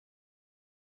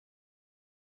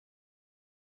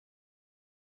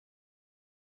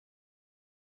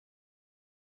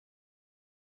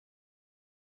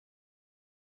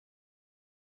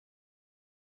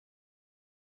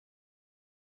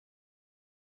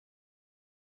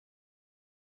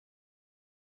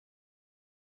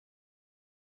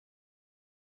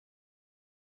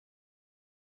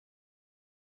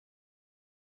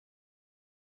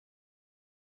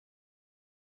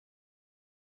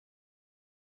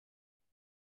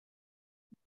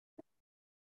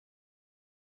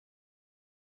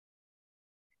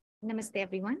Namaste,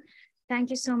 everyone.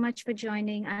 Thank you so much for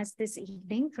joining us this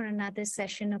evening for another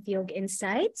session of Yoga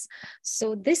Insights.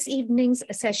 So this evening's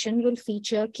session will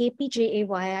feature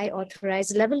KPJAYI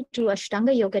authorized level 2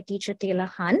 Ashtanga Yoga teacher Taylor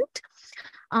Hunt.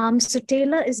 So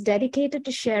Taylor is dedicated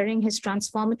to sharing his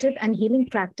transformative and healing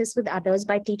practice with others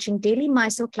by teaching daily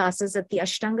Mysore classes at the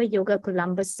Ashtanga Yoga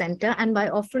Columbus Center and by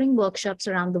offering workshops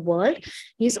around the world.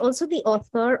 He's also the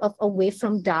author of Away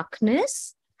from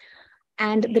Darkness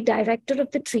and the director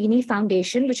of the Trini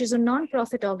Foundation, which is a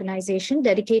nonprofit organization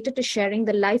dedicated to sharing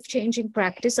the life-changing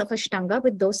practice of Ashtanga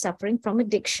with those suffering from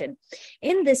addiction.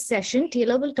 In this session,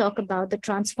 Taylor will talk about the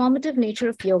transformative nature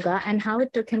of yoga and how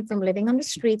it took him from living on the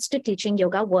streets to teaching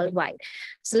yoga worldwide.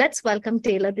 So let's welcome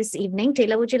Taylor this evening.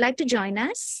 Taylor, would you like to join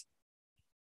us?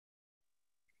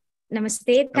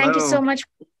 Namaste. Thank you so much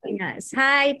for joining us.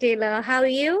 Hi, Taylor. How are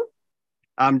you?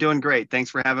 I'm doing great.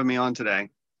 Thanks for having me on today.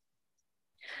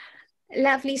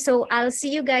 Lovely. So I'll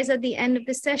see you guys at the end of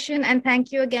the session. And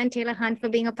thank you again, Taylor Hunt, for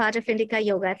being a part of Indica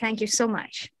Yoga. Thank you so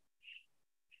much.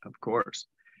 Of course.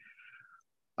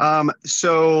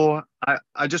 So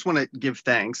I just want to give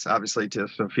thanks, obviously, to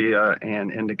Sophia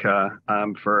and Indica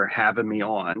for having me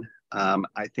on.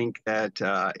 I think that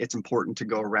it's important to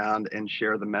go around and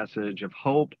share the message of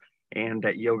hope and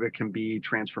that yoga can be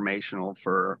transformational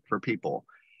for people.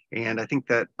 And I think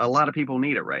that a lot of people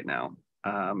need it right now.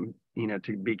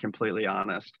 To be completely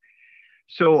honest.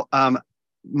 So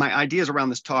my ideas around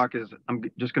this talk is I'm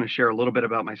just going to share a little bit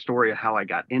about my story of how I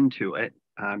got into it,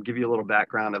 give you a little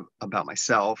background about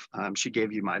myself. She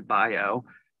gave you my bio,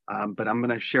 but I'm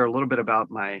going to share a little bit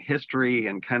about my history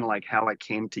and kind of like how I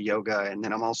came to yoga. And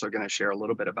then I'm also going to share a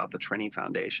little bit about the Trini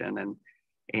Foundation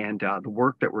and the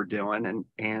work that we're doing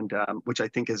and which I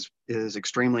think is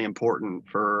extremely important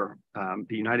for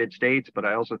the United States, but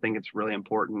I also think it's really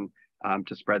important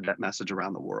to spread that message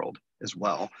around the world as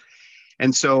well.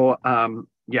 And so,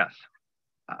 yes,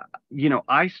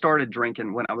 I started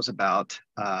drinking when I was about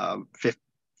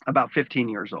 15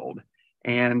 years old.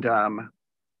 And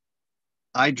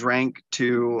I drank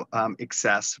to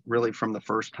excess really from the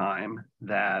first time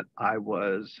that I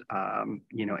was,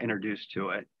 introduced to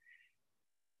it.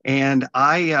 And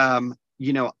I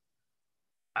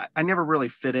never really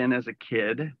fit in as a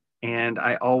kid. And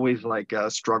I always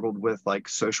struggled with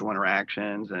social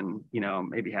interactions and,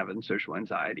 maybe having social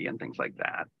anxiety and things like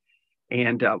that.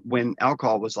 And when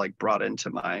alcohol was brought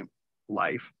into my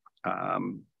life,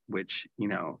 which,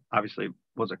 obviously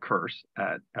was a curse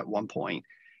at one point.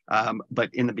 But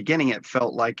in the beginning, it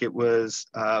felt like it was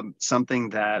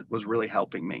something that was really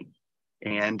helping me.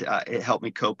 And it helped me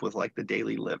cope with the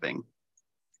daily living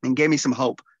and gave me some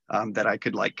hope that I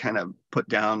could kind of put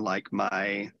down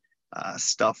my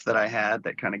stuff that I had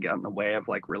that kind of got in the way of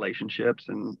relationships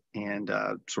and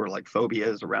sort of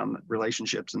phobias around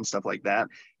relationships and stuff like that,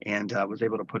 and was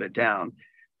able to put it down.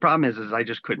 Problem is I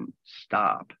just couldn't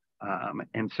stop.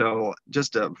 And so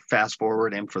just to fast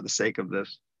forward, and for the sake of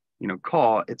this,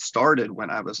 call, it started when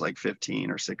I was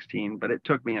 15 or 16, but it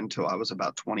took me until I was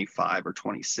about 25 or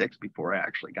 26 before I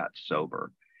actually got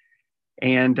sober.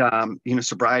 And,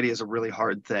 sobriety is a really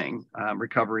hard thing.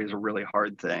 Recovery is a really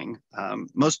hard thing.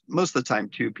 Most of the time,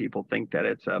 too, people think that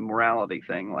it's a morality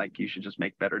thing, like you should just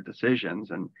make better decisions.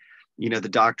 And, the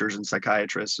doctors and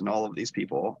psychiatrists and all of these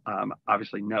people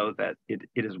obviously know that it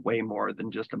is way more than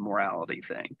just a morality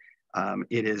thing.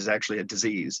 It is actually a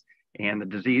disease. And the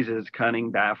disease is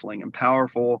cunning, baffling, and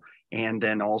powerful. And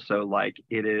then also,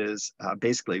 it is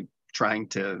basically trying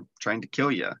to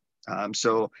kill you.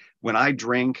 So when I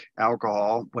drink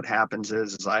alcohol, what happens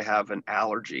is I have an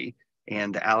allergy,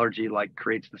 and the allergy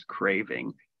creates this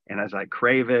craving. And as I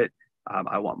crave it,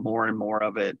 I want more and more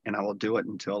of it, and I will do it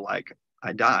until I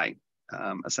die,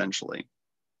 essentially.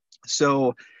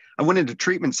 So I went into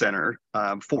treatment center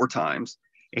 4 times,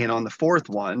 and on the 4th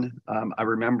one, I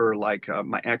remember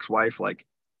my ex-wife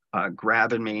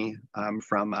grabbing me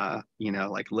from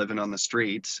living on the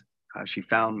streets. She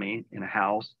found me in a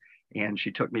house. And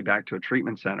she took me back to a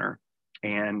treatment center,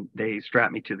 and they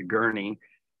strapped me to the gurney,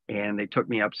 and they took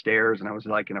me upstairs, and I was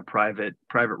in a private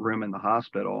room in the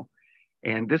hospital.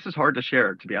 And this is hard to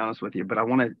share, to be honest with you, but I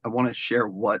want to share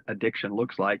what addiction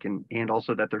looks like, and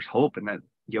also that there's hope and that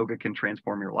yoga can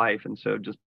transform your life. And so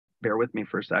just bear with me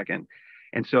for a second.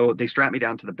 And so they strapped me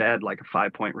down to the bed like a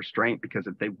 5-point restraint, because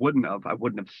if they wouldn't have, I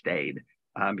wouldn't have stayed,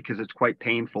 because it's quite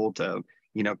painful to,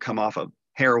 come off of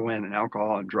heroin and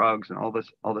alcohol and drugs and all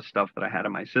this stuff that I had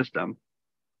in my system.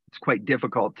 It's quite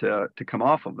difficult to come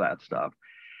off of that stuff.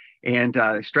 And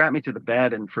they strapped me to the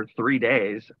bed, and for 3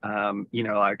 days, I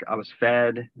was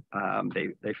fed.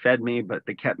 They fed me, but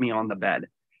they kept me on the bed.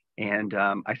 And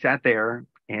I sat there,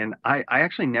 and I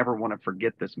actually never want to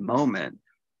forget this moment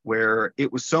where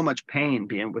it was so much pain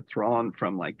being withdrawn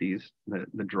from like the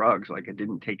drugs. Like I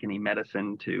didn't take any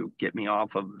medicine to get me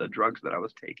off of the drugs that I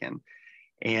was taking.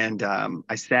 And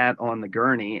I sat on the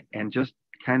gurney and just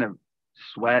kind of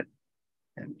sweat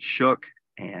and shook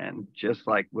and just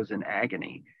like was in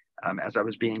agony as I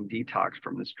was being detoxed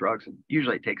from this drugs. And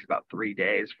usually it takes about 3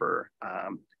 days for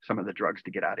some of the drugs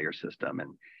to get out of your system.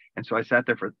 And so I sat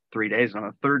there for 3 days. And on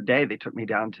the third day, they took me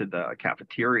down to the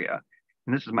cafeteria.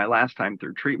 And this is my last time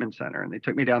through treatment center. And they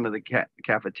took me down to the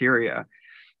cafeteria.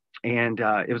 And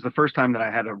it was the first time that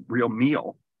I had a real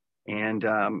meal. And,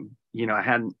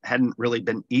 I hadn't really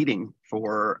been eating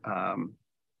for,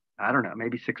 I don't know,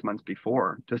 maybe 6 months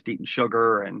before, just eating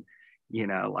sugar and,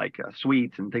 like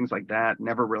sweets and things like that,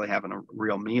 never really having a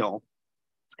real meal.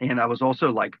 And I was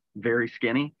also like very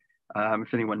skinny.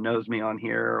 If anyone knows me on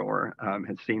here or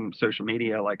has seen social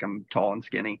media, like I'm tall and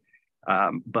skinny,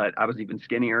 but I was even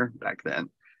skinnier back then.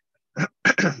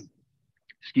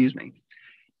 Excuse me.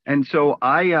 And so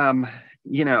I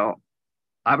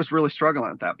was really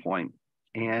struggling at that point.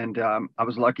 And I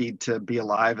was lucky to be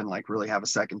alive and like really have a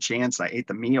second chance. I ate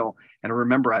the meal, and I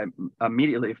remember I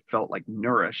immediately felt like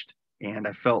nourished, and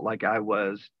I felt like I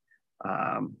was,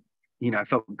 I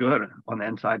felt good on the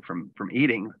inside from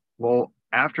eating. Well,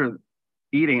 after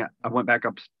eating, I went back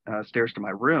upstairs to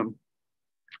my room,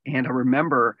 and I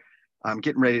remember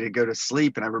getting ready to go to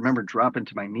sleep, and I remember dropping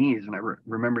to my knees, and I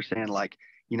remember saying like,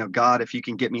 God, if you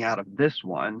can get me out of this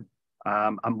one,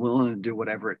 I'm willing to do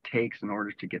whatever it takes in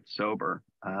order to get sober,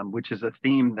 which is a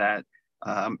theme that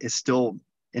is still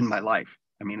in my life.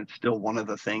 I mean, it's still one of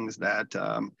the things that,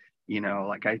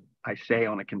 like I say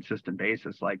on a consistent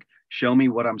basis, like, show me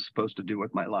what I'm supposed to do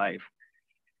with my life.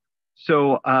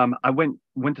 So I went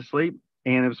to sleep,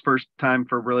 and it was first time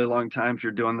for a really long time, if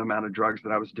you're doing the amount of drugs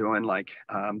that I was doing, like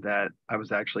that I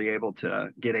was actually able to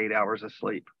get 8 hours of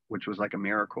sleep, which was like a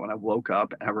miracle. And I woke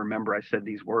up, and I remember I said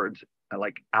these words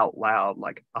like out loud,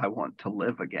 like, I want to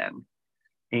live again.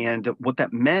 And what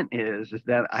that meant is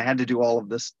that I had to do all of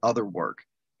this other work.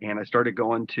 And I started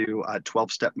going to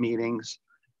 12-step meetings.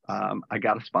 I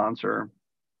got a sponsor.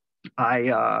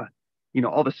 All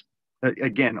this,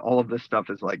 again, all of this stuff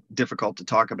is like difficult to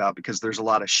talk about because there's a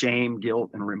lot of shame,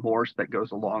 guilt, and remorse that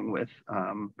goes along with,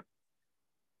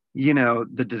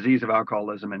 the disease of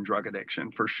alcoholism and drug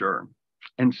addiction, for sure.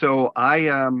 And so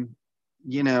I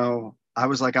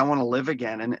was like, I want to live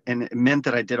again. And it meant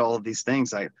that I did all of these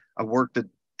things. I worked the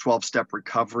 12-step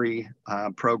recovery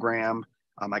program.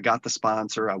 I got the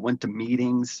sponsor. I went to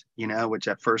meetings, which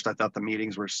at first I thought the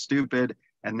meetings were stupid.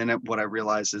 And then what I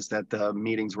realized is that the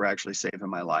meetings were actually saving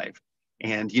my life.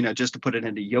 And, just to put it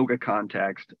into yoga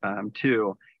context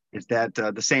too, is that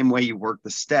the same way you work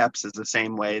the steps is the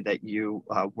same way that you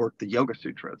work the Yoga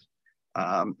Sutras.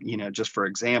 Just for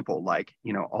example, like,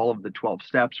 all of the 12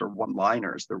 steps are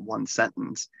one-liners, they're one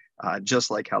sentence,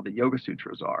 just like how the Yoga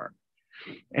Sutras are.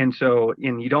 And so,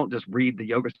 you don't just read the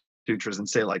Yoga Sutras and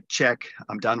say like, check,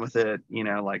 I'm done with it,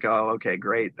 like, oh, okay,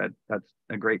 great, that's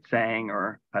a great saying,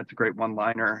 or that's a great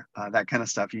one-liner, that kind of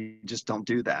stuff. You just don't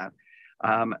do that.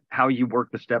 How you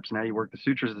work the steps and how you work the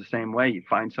sutras is the same way. You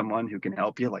find someone who can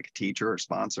help you, like a teacher or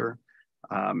sponsor.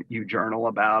 You journal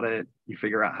about it. You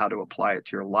figure out how to apply it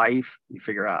to your life. You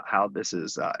figure out how this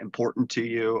is important to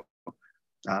you,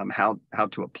 how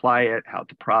to apply it, how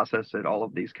to process it, all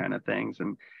of these kind of things.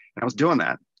 And I was doing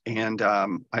that. And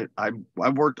I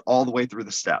worked all the way through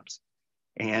the steps.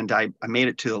 And I made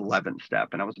it to the 11th step,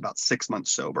 and I was about 6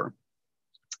 months sober.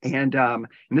 And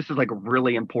this is like a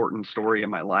really important story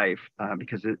in my life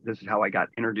because this is how I got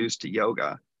introduced to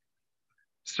yoga.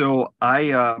 So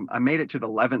I made it to the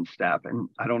 11th step, and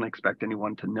I don't expect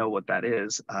anyone to know what that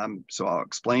is. So I'll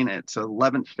explain it. So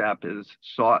 11th step is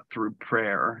sought through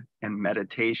prayer and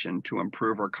meditation to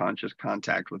improve our conscious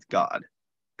contact with God.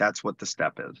 That's what the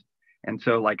step is. And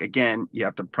so, like, again, you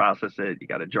have to process it. You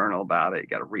got to journal about it. You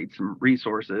got to read some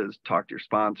resources, talk to your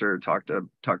sponsor, talk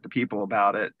to people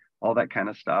about it, all that kind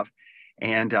of stuff.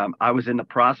 And I was in the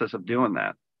process of doing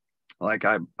that. Like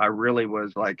I really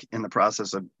was like in the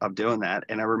process of doing that.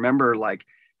 And I remember like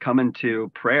coming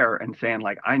to prayer and saying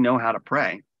like, I know how to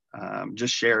pray.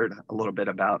 Just shared a little bit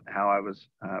about how I was,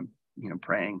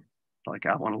 praying, like,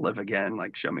 I want to live again,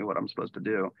 like, show me what I'm supposed to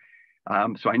do.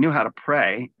 So I knew how to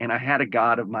pray, and I had a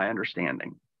God of my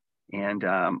understanding, and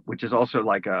which is also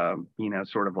like a,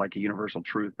 sort of like a universal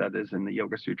truth that is in the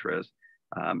Yoga Sutras,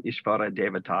 Ishvara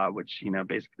Devata, which,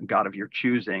 basically God of your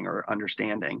choosing or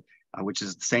understanding, which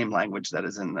is the same language that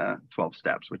is in the 12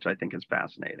 steps, which I think is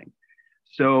fascinating.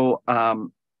 So,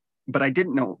 but I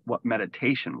didn't know what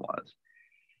meditation was.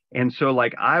 And so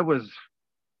like I was,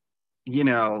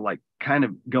 like kind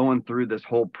of going through this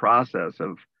whole process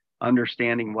of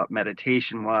understanding what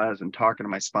meditation was and talking to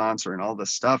my sponsor and all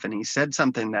this stuff. And he said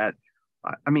something that,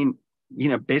 I mean,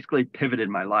 basically pivoted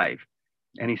my life.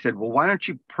 And he said, well, why don't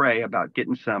you pray about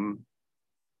getting some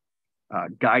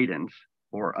guidance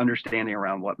or understanding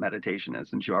around what meditation is,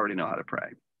 since you already know how to pray.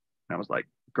 And I was like,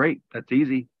 great, that's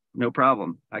easy. No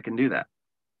problem. I can do that.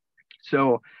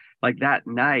 So like that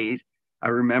night, I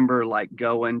remember like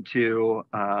going to,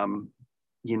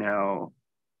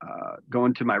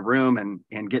 going to my room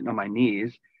and getting on my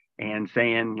knees and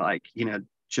saying like,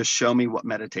 just show me what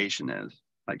meditation is.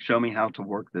 Like, show me how to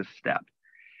work this step.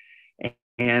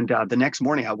 And the next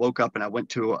morning I woke up and I went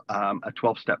to a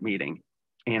 12-step meeting,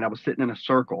 and I was sitting in a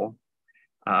circle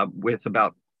with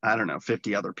about, I don't know,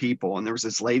 50 other people. And there was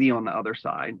this lady on the other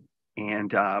side.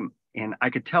 And I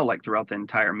could tell like throughout the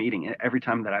entire meeting, every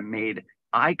time that I made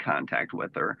eye contact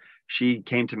with her, she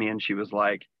came to me and she was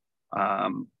like,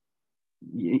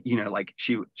 like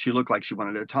she looked like she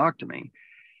wanted to talk to me.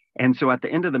 And so at the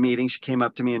end of the meeting, she came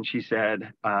up to me and she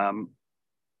said, I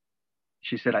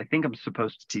think I'm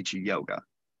supposed to teach you yoga.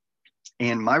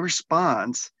 And my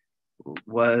response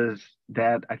was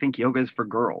that I think yoga is for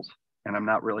girls and I'm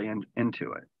not really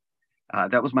into it.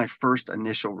 That was my first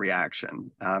initial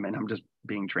reaction. And I'm just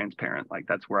being transparent. Like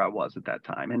that's where I was at that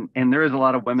time. And there is a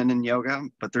lot of women in yoga,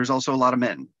 but there's also a lot of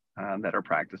men that are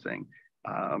practicing.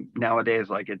 Nowadays,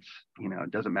 like it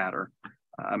doesn't matter.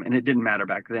 And it didn't matter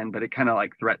back then, but it kind of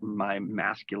like threatened my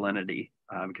masculinity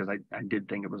because I did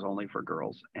think it was only for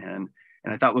girls. And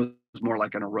I thought it was more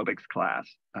like an aerobics class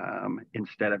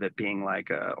instead of it being like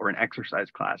or an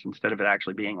exercise class, instead of it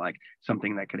actually being like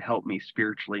something that could help me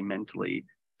spiritually, mentally,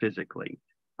 physically.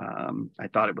 I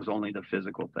thought it was only the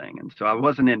physical thing. And so I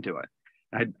wasn't into it.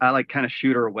 I like kind of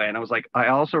shoot her away. And I was like, I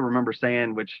also remember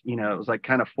saying, which, it was like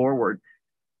kind of forward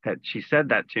that she said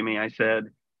that to me. I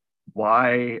said,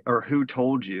 why or who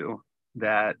told you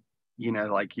that,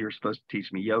 like you're supposed to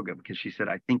teach me yoga? Because she said,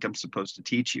 I think I'm supposed to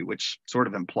teach you, which sort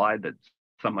of implied that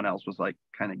someone else was like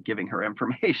kind of giving her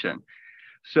information.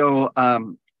 So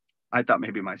I thought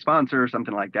maybe my sponsor or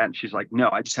something like that. And she's like, no,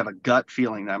 I just have a gut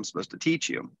feeling that I'm supposed to teach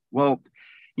you. Well,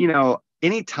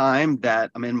 anytime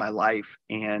that I'm in my life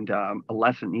and a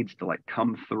lesson needs to like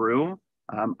come through,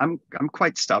 I'm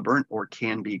quite stubborn, or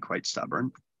can be quite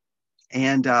stubborn.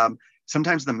 And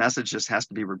sometimes the message just has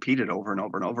to be repeated over and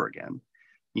over and over again,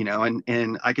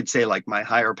 and I could say like my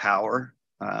higher power,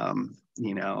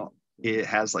 it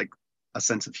has like a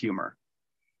sense of humor.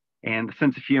 And the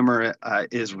sense of humor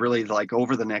is really like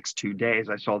over the next 2 days,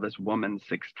 I saw this woman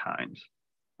 6 times.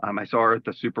 I saw her at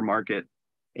the supermarket,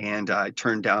 and I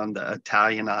turned down the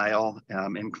Italian aisle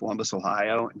in Columbus,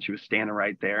 Ohio, and she was standing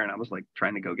right there. And I was like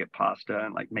trying to go get pasta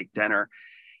and like make dinner.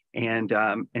 And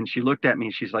she looked at me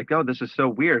and she's like, oh, this is so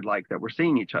weird, like that we're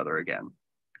seeing each other again.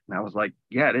 And I was like,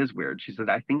 yeah, it is weird. She said,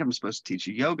 I think I'm supposed to teach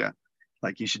you yoga.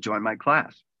 Like you should join my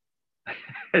class.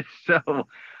 So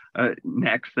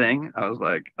next thing, I was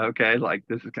like, okay, like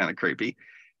this is kind of creepy.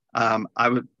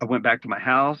 I went back to my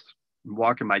house,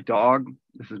 walking my dog.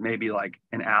 This is maybe like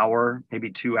an hour,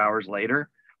 maybe 2 hours later.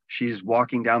 She's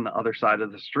walking down the other side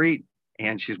of the street,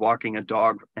 and she's walking a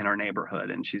dog in our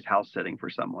neighborhood, and she's house sitting for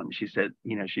someone. She said,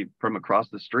 she from across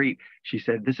the street, she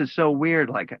said, this is so weird.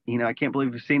 Like, I can't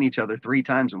believe we've seen each other 3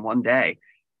 times in one day.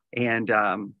 And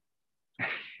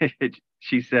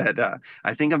she said,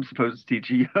 I think I'm supposed to teach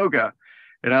you yoga.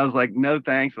 And I was like, no,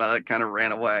 thanks. And I like, kind of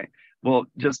ran away. Well,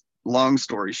 just long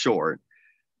story short,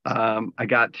 I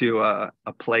got to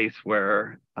a place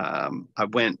where I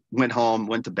went home,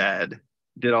 went to bed,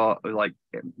 did all like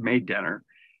made dinner,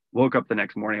 woke up the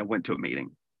next morning. I went to a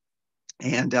meeting,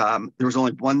 and there was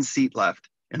only one seat left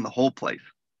in the whole place,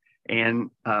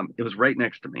 and it was right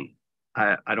next to me.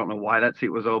 I don't know why that seat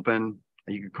was open.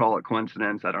 You could call it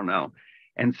coincidence. I don't know.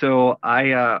 And so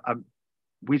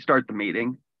we start the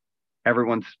meeting.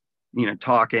 Everyone's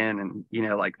talking, and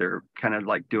like they're kind of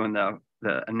like doing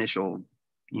the initial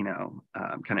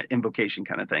kind of invocation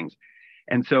kind of things.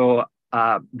 And so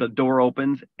the door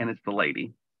opens, and it's the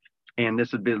lady. And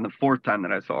this had been the 4th time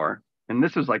that I saw her. And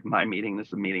this was like my meeting. This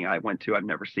is a meeting I went to. I've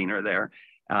never seen her there.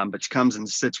 But she comes and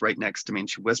sits right next to me, and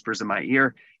she whispers in my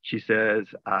ear. She says,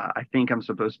 I think I'm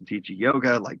supposed to teach you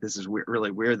yoga. Like, this is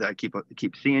really weird that I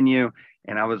keep seeing you.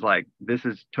 And I was like, this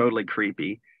is totally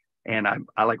creepy. And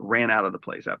I like ran out of the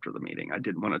place after the meeting. I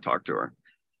didn't want to talk to her.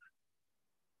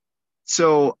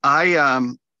 So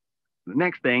the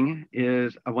next thing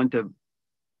is I went to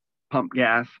pump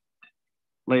gas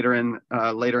later in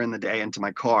the day into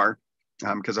my car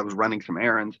because I was running some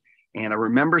errands. And I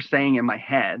remember saying in my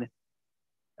head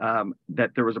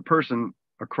that there was a person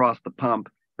across the pump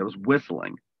that was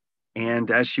whistling.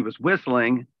 And as she was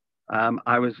whistling,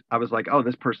 I was like, oh,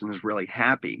 this person is really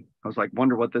happy. I was like,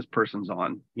 wonder what this person's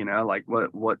on, like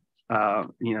what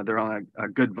they're on a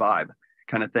good vibe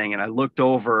kind of thing. And I looked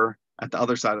over at the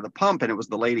other side of the pump, and it was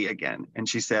the lady again. And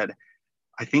she said,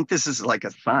 I think this is like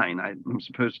a sign. I'm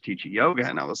supposed to teach you yoga.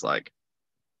 And I was like,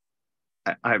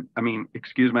 I mean,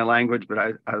 excuse my language, but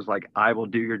I was like, I will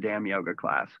do your damn yoga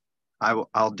class.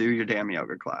 I'll do your damn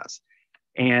yoga class.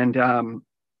 And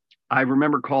I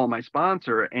remember calling my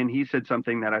sponsor, and he said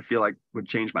something that I feel like would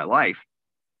change my life.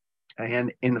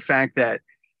 And in the fact that,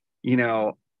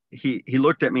 he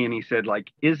looked at me and he said,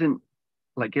 isn't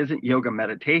yoga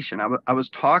meditation? I was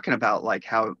talking about like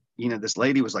how, this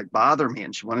lady was like bothering me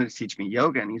and she wanted to teach me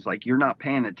yoga. And he's like, you're not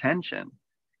paying attention.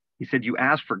 He said, you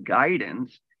asked for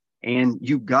guidance and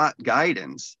you got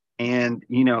guidance. And,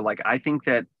 I think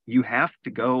that you have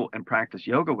to go and practice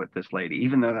yoga with this lady,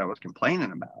 even though I was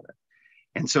complaining about it.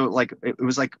 And so like, it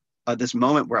was like this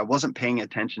moment where I wasn't paying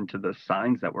attention to the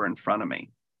signs that were in front of me,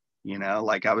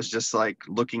 like I was just like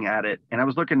looking at it, and I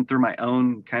was looking through my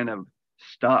own kind of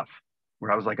stuff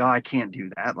where I was like, oh, I can't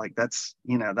do that. Like, that's,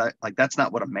 that's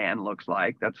not what a man looks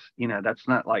like. That's, that's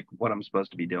not like what I'm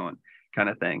supposed to be doing kind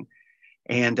of thing.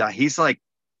 And he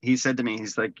said to me,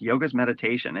 he's like, yoga's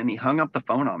meditation. And he hung up the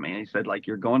phone on me. And he said, like,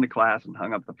 you're going to class, and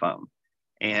hung up the phone.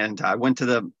 And I went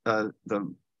to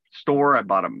the store. I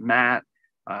bought a mat.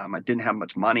 I didn't have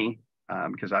much money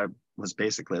because I was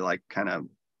basically like kind of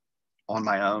on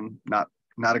my own, not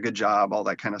a good job, all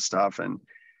that kind of stuff. And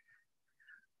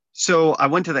so I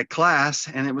went to that class,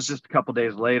 and it was just a couple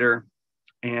days later,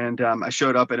 and I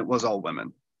showed up, and it was all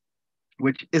women,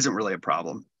 which isn't really a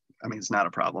problem. I mean, it's not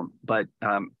a problem, but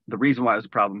the reason why it was a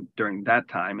problem during that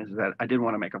time is that I didn't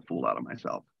want to make a fool out of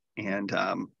myself. And,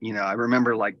 I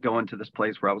remember like going to this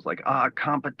place where I was like,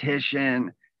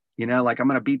 competition, like I'm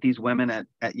going to beat these women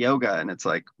at yoga. And it's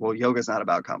like, well, yoga's not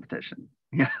about competition.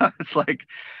 It's like,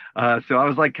 so I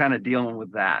was like kind of dealing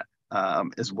with that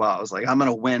as well. I was like, I'm going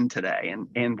to win today.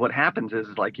 And what happens is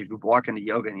like, if you walk into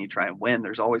yoga and you try and win,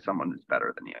 there's always someone who's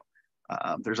better than you.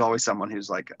 There's always someone who's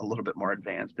like a little bit more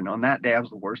advanced. And on that day, I was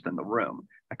the worst in the room.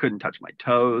 I couldn't touch my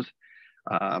toes.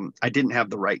 I didn't have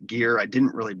the right gear. I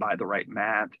didn't really buy the right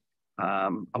mat. I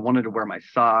wanted to wear my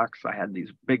socks. I had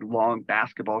these big, long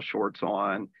basketball shorts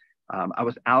on. I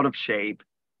was out of shape,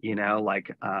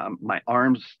 my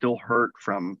arms still hurt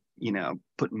from,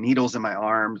 putting needles in my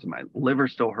arms, and my liver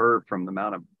still hurt from the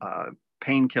amount of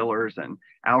painkillers and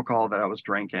alcohol that I was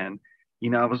drinking.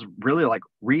 I was really like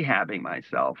rehabbing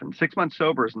myself, and 6 months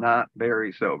sober is not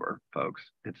very sober, folks.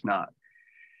 It's not.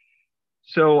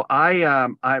 So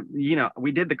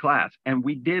we did the class, and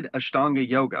we did Ashtanga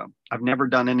yoga. I've never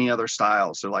done any other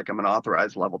style. So like I'm an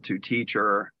authorized level 2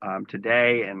 teacher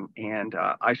today. And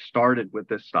I started with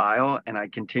this style, and I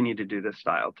continue to do this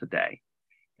style today.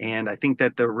 And I think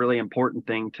that the really important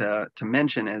thing to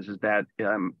mention is that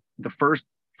the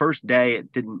first day,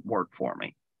 it didn't work for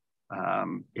me.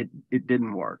 It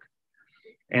didn't work.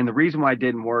 And the reason why it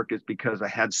didn't work is because I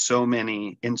had so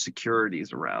many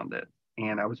insecurities around it.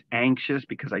 And I was anxious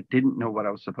because I didn't know what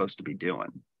I was supposed to be doing.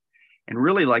 And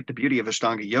really, like, the beauty of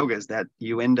Ashtanga yoga is that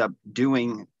you end up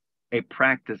doing a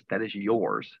practice that is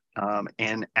yours.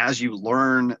 And as you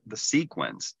learn the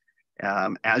sequence,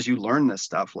 as you learn this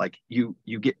stuff, like you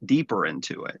get deeper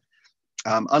into it.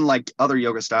 Unlike other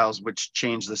yoga styles, which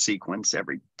change the sequence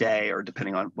every day or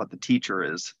depending on what the teacher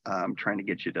is trying to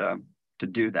get you to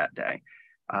do that day.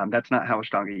 That's not how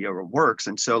Ashtanga yoga works.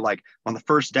 And so like on the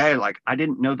first day, like I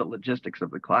didn't know the logistics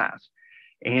of the class.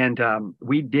 And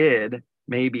we did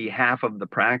maybe half of the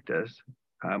practice.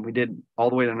 We did all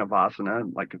the way to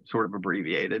Navasana, like sort of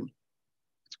abbreviated,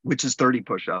 which is 30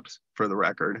 push-ups for the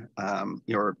record,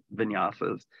 your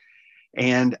vinyasas.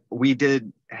 And we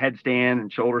did headstand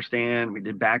and shoulder stand. We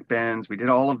did back bends. We did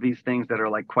all of these things that are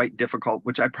like quite difficult,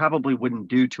 which I probably wouldn't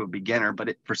do to a beginner,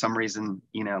 but for some reason,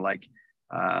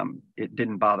 it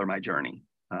didn't bother my journey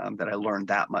that I learned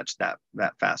that much that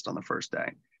fast on the first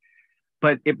day.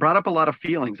 But it brought up a lot of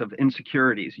feelings of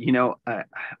insecurities.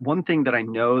 One thing that I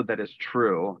know that is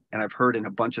true, and I've heard in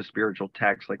a bunch of spiritual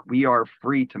texts, like we are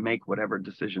free to make whatever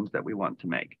decisions that we want to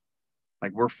make.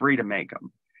 Like we're free to make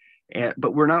them.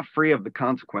 But we're not free of the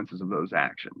consequences of those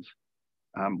actions.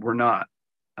 We're not.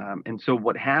 And so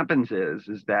what happens is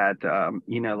that,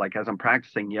 like as I'm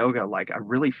practicing yoga, like I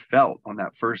really felt on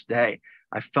that first day,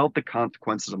 I felt the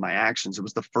consequences of my actions. It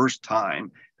was the first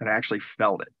time that I actually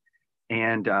felt it.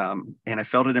 And I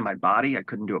felt it in my body. I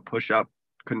couldn't do a push-up,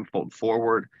 couldn't fold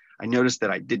forward. I noticed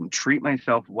that I didn't treat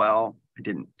myself well. I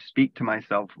didn't speak to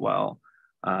myself well.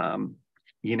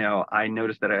 I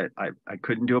noticed that I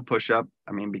couldn't do a push-up.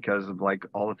 I mean, because of like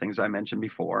all the things I mentioned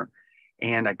before,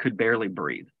 and I could barely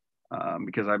breathe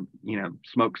because I,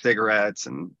 smoked cigarettes,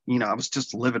 and I was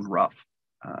just living rough,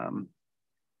 um,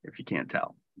 if you can't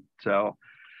tell. So,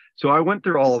 so I went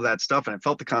through all of that stuff, and I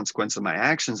felt the consequence of my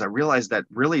actions. I realized that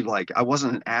really, like, I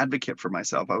wasn't an advocate for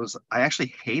myself. I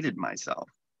actually hated myself,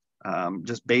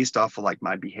 just based off of like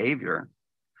my behavior,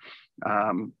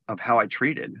 of how I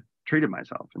treated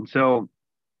myself. And so,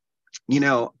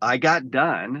 I got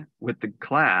done with the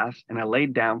class and I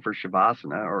laid down for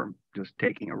Shavasana, or just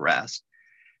taking a rest.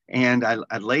 And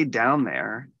I laid down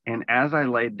there. And as I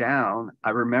laid down, I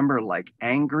remember like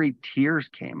angry tears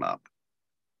came up.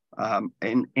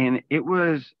 And it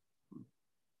was,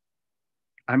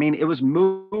 I mean, it was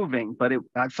moving, but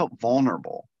I felt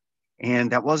vulnerable.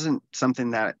 And that wasn't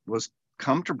something that was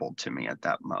comfortable to me at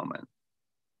that moment.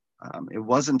 It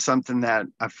wasn't something that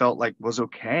I felt like was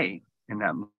okay in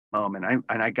that moment.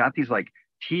 And I got these like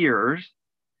tears,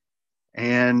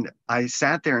 and I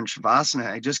sat there in Shavasana.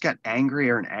 I just got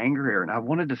angrier and angrier, and I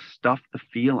wanted to stuff the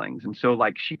feelings. And so,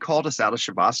 like, she called us out of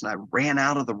Shavasana. I ran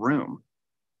out of the room.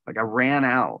 Like, I ran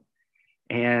out,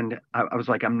 and I was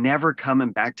like, I'm never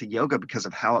coming back to yoga because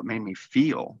of how it made me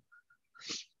feel.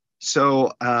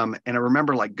 So, and I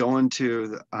remember like going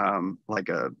to like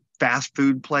a fast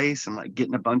food place and like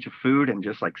getting a bunch of food and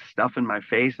just like stuffing my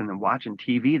face and then watching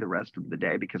TV the rest of the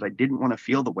day because I didn't want to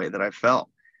feel the way that I felt.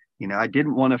 I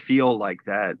didn't want to feel like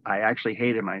that I actually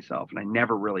hated myself, and I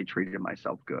never really treated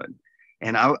myself good.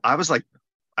 And I was like,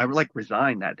 I like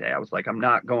resigned that day. I was like, I'm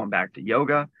not going back to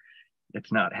yoga.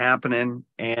 It's not happening.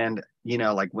 And,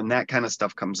 like when that kind of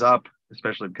stuff comes up,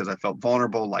 especially because I felt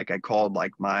vulnerable, like I called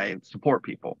like my support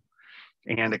people,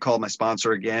 and I called my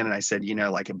sponsor again, and I said,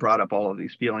 like it brought up all of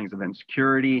these feelings of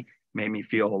insecurity, made me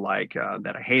feel like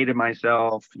that I hated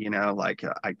myself, like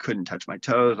I couldn't touch my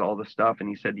toes, all this stuff. And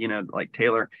he said, like,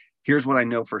 Taylor, here's what I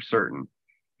know for certain.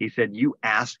 He said, you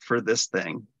asked for this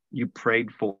thing, you prayed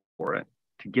for it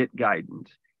to get guidance.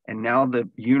 And now the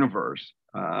universe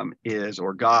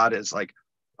or God is like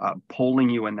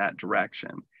pulling you in that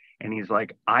direction. And he's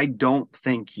like, I don't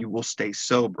think you will stay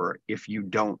sober if you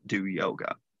don't do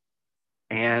yoga.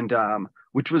 And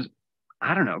which was,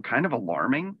 I don't know, kind of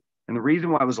alarming. And the reason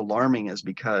why it was alarming is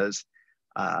because,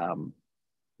 I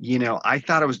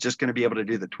thought I was just going to be able to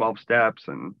do the 12 steps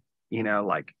and,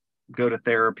 like go to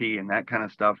therapy and that kind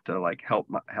of stuff to like help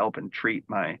and treat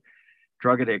my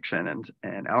drug addiction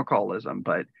and alcoholism.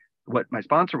 But what my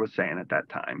sponsor was saying at that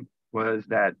time was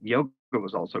that yoga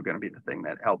was also going to be the thing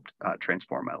that helped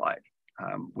transform my life,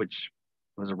 which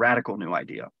was a radical new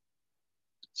idea.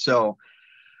 So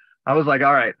I was like,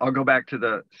 all right, I'll go back to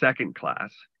the second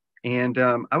class. And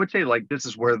I would say like this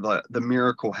is where the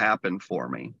miracle happened for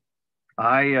me.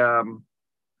 I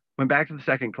went back to the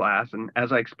second class, and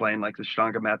as I explained, like the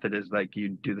Ashtanga method is like you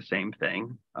do the same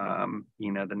thing,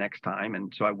 the next time.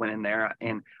 And so I went in there,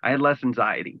 and I had less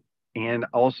anxiety, and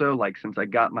also like since I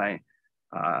got my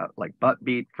like butt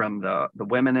beat from the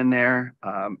women in there,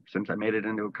 since I made it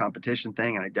into a competition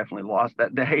thing, and I definitely lost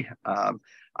that day.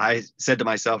 I said to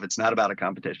myself, it's not about a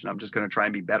competition. I'm just going to try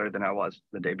and be better than I was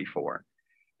the day before.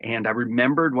 And I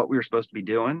remembered what we were supposed to be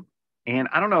doing. And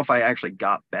I don't know if I actually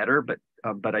got better, but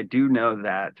I do know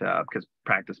that because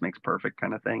practice makes perfect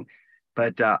kind of thing.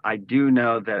 But I do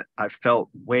know that I felt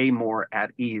way more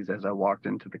at ease as I walked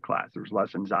into the class. There was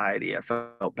less anxiety. I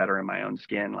felt better in my own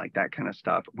skin, like that kind of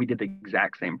stuff. We did the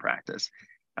exact same practice.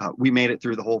 We made it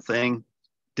through the whole thing,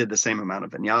 did the same amount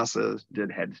of vinyasas,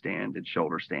 did headstand, did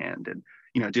shoulder stand, and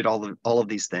did all of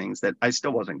these things that I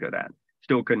still wasn't good at.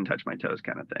 Still couldn't touch my toes,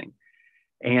 kind of thing.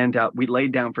 And we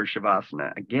laid down for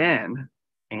Shavasana again,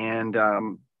 and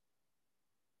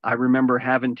I remember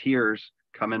having tears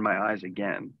come in my eyes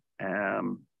again.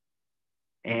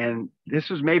 And this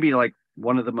was maybe like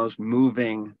one of the most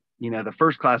moving, the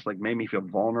first class like made me feel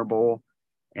vulnerable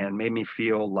and made me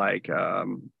feel like, that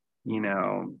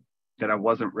I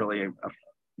wasn't really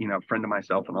a friend of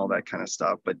myself and all that kind of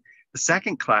stuff. But the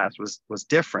second class was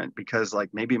different because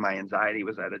like maybe my anxiety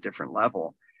was at a different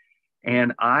level.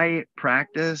 And I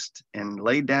practiced and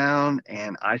laid down,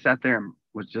 and I sat there and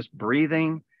was just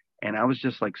breathing, and I was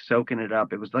just like soaking it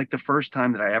up. It was like the first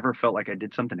time that I ever felt like I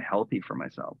did something healthy for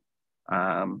myself.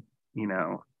 Um, you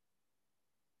know,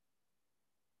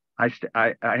 I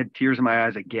had tears in my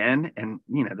eyes again, and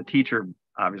the teacher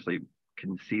obviously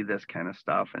can see this kind of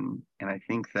stuff, and I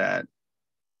think that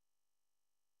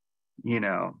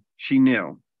she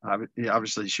knew.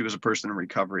 Obviously, she was a person in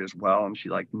recovery as well, and she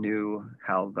like knew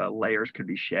how the layers could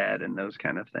be shed and those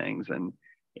kind of things,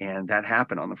 and that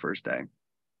happened on the first day,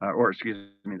 or excuse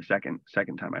me, the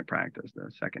second time I practiced, the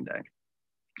second day.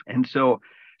 And so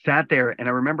sat there, and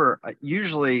I remember,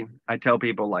 usually I tell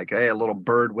people like, hey, a little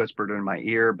bird whispered in my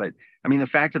ear. But I mean, the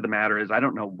fact of the matter is, I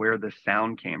don't know where this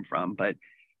sound came from, but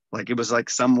like it was like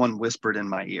someone whispered in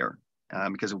my ear,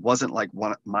 because it wasn't like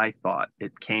one my thought.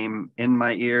 It came in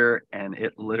my ear, and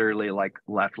it literally like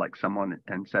left like someone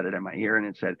and said it in my ear, and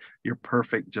it said, "You're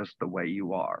perfect just the way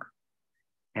you are."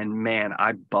 And man,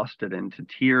 I busted into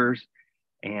tears,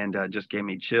 and just gave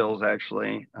me chills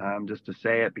actually, just to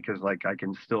say it, because like I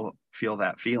can still feel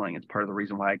that feeling. It's part of the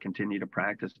reason why I continue to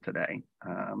practice today.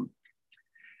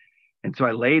 And so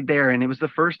I laid there, and it was the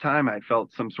first time I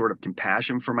felt some sort of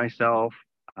compassion for myself.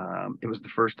 It was the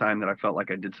first time that I felt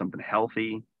like I did something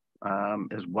healthy,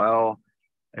 as well.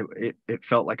 It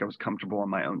felt like I was comfortable in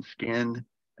my own skin.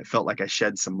 I felt like I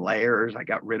shed some layers. I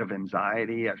got rid of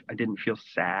anxiety. I didn't feel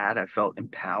sad. I felt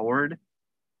empowered,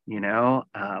 and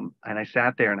I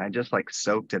sat there and I just like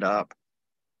soaked it up.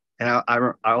 And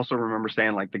I also remember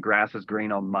saying like the grass is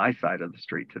green on my side of the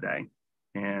street today.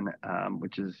 And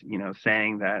which is,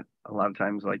 saying that a lot of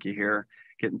times like you hear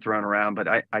getting thrown around. But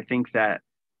I think that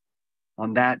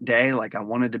on that day, like I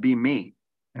wanted to be me.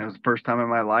 And it was the first time in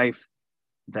my life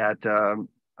that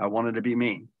I wanted to be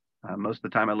me. Most of the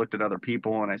time I looked at other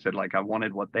people and I said like I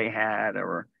wanted what they had,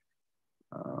 or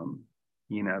um,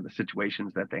 the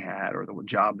situations that they had, or the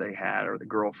job they had, or the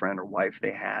girlfriend or wife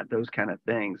they had, those kind of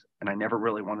things. And I never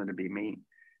really wanted to be me.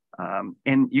 And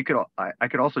I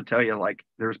could also tell you, like,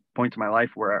 there's points in my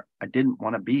life where I didn't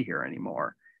want to be here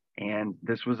anymore. And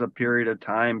this was a period of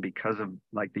time because of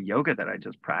like the yoga that I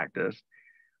just practiced.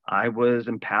 I was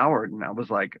empowered, and I was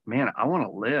like, man, I want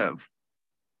to live,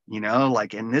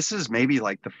 like, and this is maybe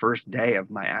like the first day of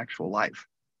my actual life,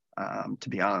 to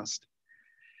be honest.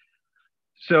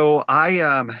 So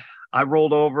I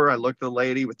rolled over, I looked at the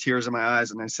lady with tears in my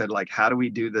eyes, and I said, like, how do we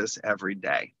do this every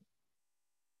day?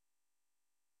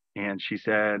 And she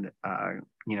said,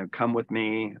 come with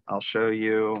me, I'll show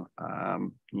you.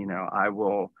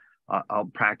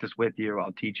 I'll practice with you,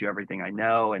 I'll teach you everything I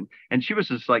know. And she was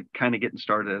just like kind of getting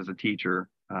started as a teacher,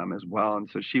 as well. And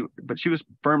so she was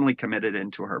firmly committed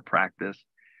into her practice.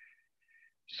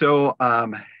 So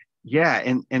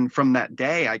yeah, and from that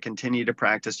day I continued to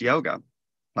practice yoga.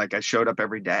 Like I showed up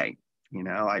every day.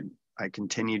 I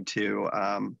continued to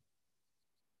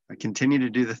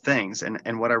do the things.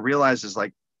 And what I realized is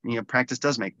like, practice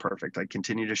does make perfect. I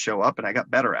continue to show up, and I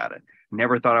got better at it.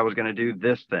 Never thought I was going to do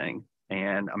this thing,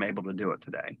 and I'm able to do it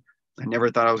today. I never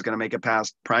thought I was going to make it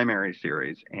past primary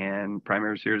series, and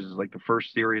primary series is like the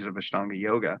first series of Ashtanga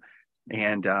yoga.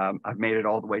 And I've made it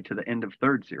all the way to the end of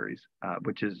third series,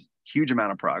 which is huge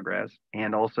amount of progress,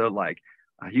 and also like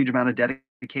a huge amount of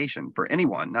dedication for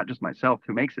anyone, not just myself,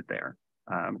 who makes it there.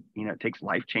 It takes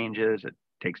life changes. It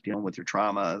takes dealing with your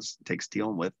traumas. It takes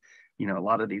dealing with, a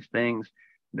lot of these things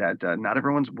that not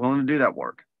everyone's willing to do that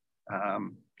work,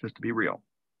 just to be real.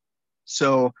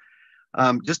 So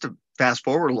just to fast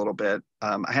forward a little bit,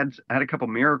 I had a couple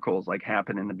miracles like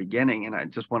happen in the beginning, and I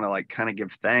just want to like kind of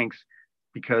give thanks,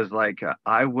 because like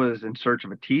I was in search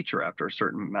of a teacher after a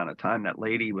certain amount of time. That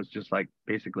lady was just like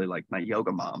basically like my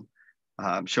yoga mom,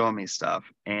 showing me stuff.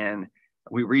 And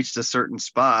we reached a certain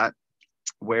spot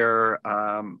where,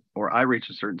 or I reached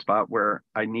a certain spot where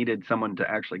I needed someone to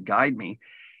actually guide me.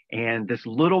 And this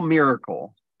little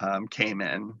miracle came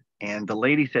in, and the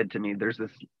lady said to me, there's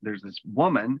this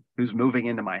woman who's moving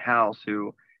into my house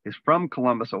who is from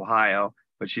Columbus, Ohio,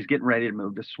 but she's getting ready to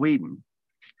move to Sweden.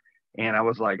 And I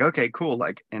was like, okay, cool.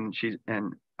 Like, and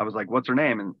I was like, what's her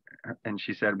name? And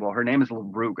she said, well, her name is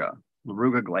Laruga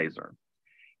Glazer.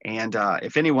 And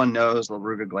if anyone knows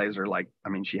Laruga Glazer, like, I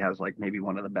mean, she has like maybe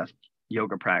one of the best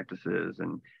yoga practices,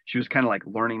 and she was kind of like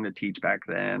learning to teach back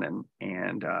then,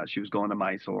 and she was going to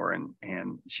Mysore,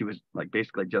 and she was like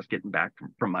basically just getting back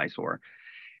from Mysore,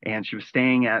 and she was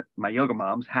staying at my yoga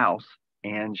mom's house,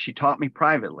 and she taught me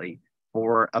privately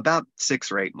for about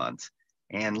 6 or 8 months.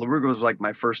 And Laruga was like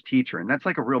my first teacher, and that's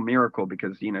like a real miracle,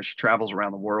 because she travels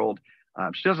around the world.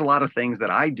 She does a lot of things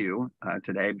that I do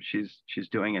today. She's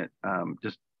doing it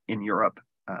just in Europe,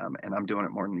 and I'm doing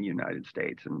it more in the United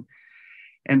States.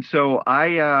 And so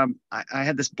I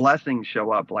had this blessing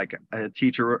show up, like the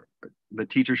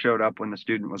teacher showed up when the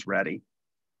student was ready.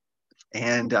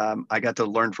 And I got to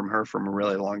learn from her from a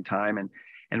really long time.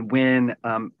 And when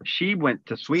she went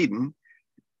to Sweden,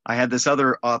 I had this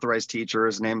other authorized teacher.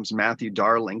 His name's Matthew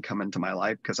Darling, come into my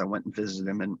life because I went and visited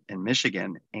him in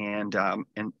Michigan. And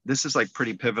this is like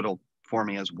pretty pivotal for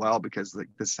me as well, because like,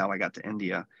 this is how I got to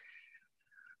India.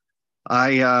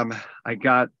 I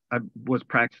was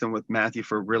practicing with Matthew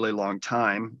for a really long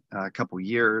time, a couple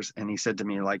years, and he said to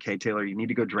me like, "Hey Taylor, you need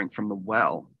to go drink from the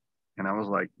well." And I was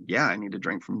like, yeah, I need to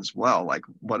drink from this well. Like,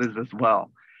 what is this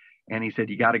well? And he said,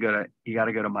 you got to go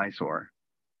to Mysore.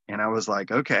 And I was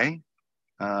like, okay,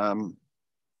 um,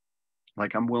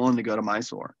 like I'm willing to go to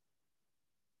Mysore.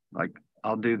 Like,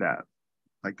 I'll do that.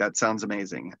 Like, that sounds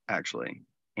amazing, actually.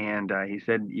 And he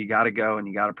said, you got to go and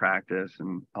you got to practice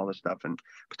and all this stuff. And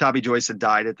Patabi Joyce had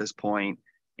died at this point,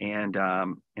 and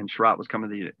Shrat was coming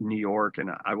to New York,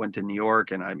 and I went to New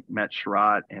York and I met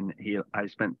Shrat, and I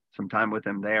spent some time with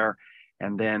him there.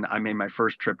 And then I made my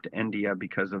first trip to India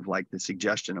because of like the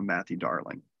suggestion of Matthew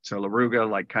Darling. So Laruga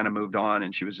like kind of moved on,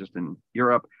 and she was just in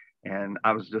Europe, and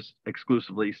I was just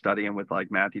exclusively studying with like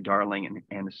Matthew Darling.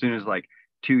 And as soon as like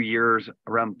 2 years,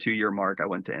 around the 2 year mark, I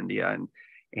went to India,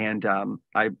 and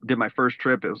I did my first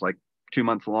trip. It was like 2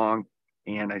 months long,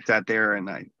 and I sat there and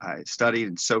I studied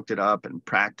and soaked it up and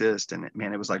practiced, and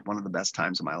man, it was like one of the best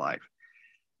times of my life.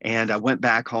 And I went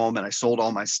back home and I sold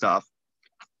all my stuff,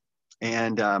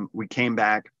 and we came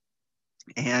back,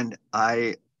 and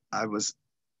I was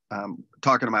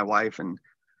talking to my wife, and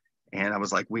I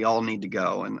was like, we all need to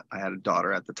go. And I had a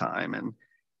daughter at the time,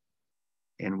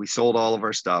 and we sold all of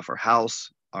our stuff, our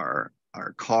house, our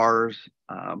cars,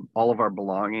 all of our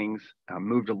belongings,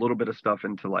 moved a little bit of stuff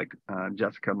into like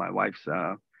Jessica, my wife's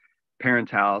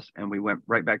parents' house, and we went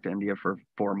right back to India for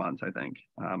 4 months, I think,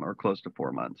 or close to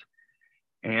 4 months.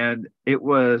 And it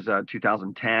was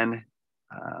 2010,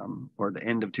 or the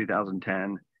end of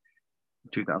 2010,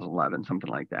 2011, something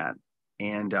like that.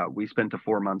 And we spent the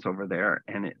 4 months over there,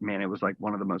 and it was like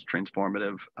one of the most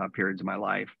transformative periods of my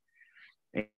life.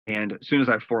 And as soon as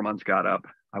I 4 months got up,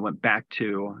 I went back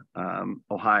to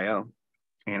Ohio,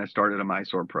 and I started a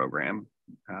Mysore program.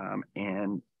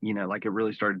 And like it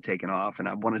really started taking off, and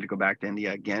I wanted to go back to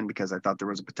India again because I thought there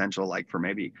was a potential like for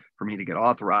me to get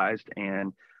authorized.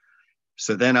 And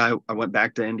so then I went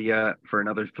back to India for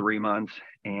another 3 months,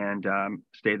 and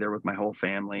stayed there with my whole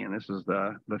family. And this is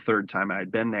the third time I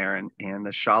had been there, and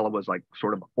the shala was like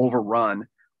sort of overrun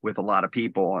with a lot of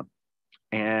people.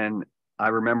 And I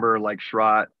remember like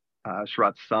Shrat's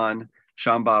son,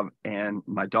 Shambhav, and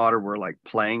my daughter were like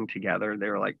playing together. They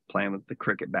were like playing with the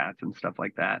cricket bats and stuff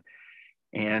like that.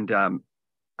 And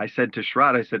I said to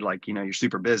Shrat, I said, like, you're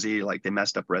super busy. Like they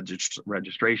messed up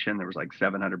registration. There was like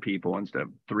 700 people instead of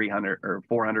 300 or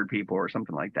 400 people or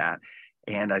something like that.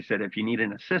 And I said, if you need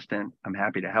an assistant, I'm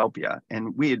happy to help you.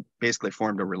 And we had basically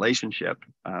formed a relationship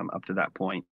up to that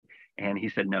point. And he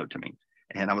said no to me.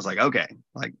 And I was like, okay,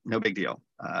 like no big deal.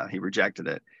 He rejected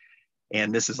it.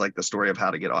 And this is like the story of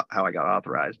how I got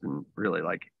authorized, and really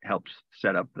like helps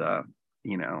set up the,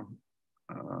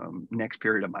 next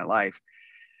period of my life.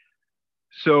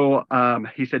 So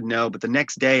he said no, but the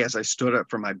next day, as I stood up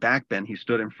from my back bend, he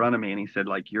stood in front of me and he said,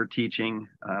 like, you're teaching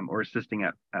or assisting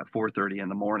at 4:30 in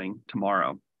the morning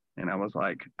tomorrow. And I was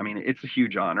like, I mean, it's a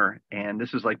huge honor. And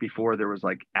this is like before there was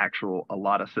like a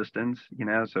lot of assistants,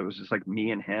 so it was just like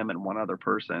me and him and one other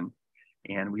person.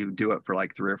 And we would do it for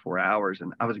like 3 or 4 hours.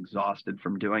 And I was exhausted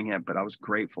from doing it, but I was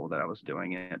grateful that I was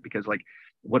doing it, because like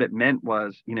what it meant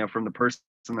was, from the person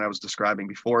that I was describing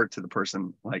before to the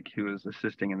person like who was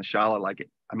assisting in the shala, like,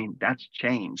 I mean, that's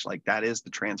change. Like that is the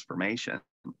transformation.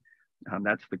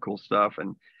 That's the cool stuff.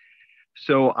 And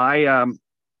so I, at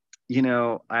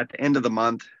the end of the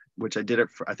month, which I did it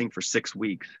for, I think for 6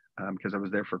 weeks, because I was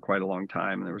there for quite a long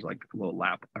time. And there was like a little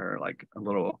lap or like a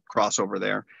little crossover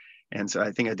there. And so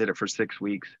I think I did it for 6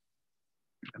 weeks,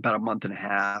 about a month and a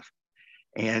half.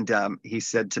 And he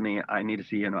said to me, I need to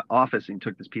see you in the office. And he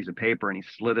took this piece of paper and he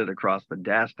slid it across the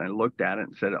desk. And I looked at it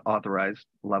and said, authorized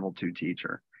level 2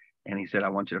 teacher. And he said, I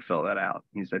want you to fill that out.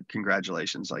 He said,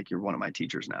 congratulations, like you're one of my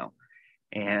teachers now.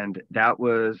 And that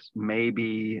was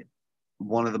maybe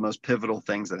one of the most pivotal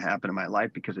things that happened in my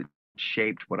life, because it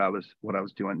shaped what I was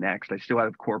doing next. I still had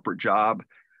a corporate job.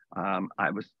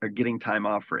 I was getting time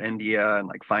off for India and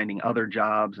like finding other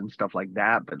jobs and stuff like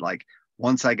that. But like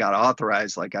once I got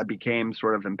authorized, like I became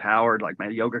sort of empowered. Like my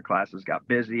yoga classes got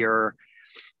busier.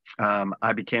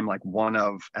 I became like one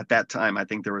of, at that time, I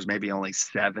think there was maybe only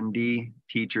 70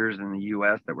 teachers in the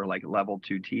US that were like level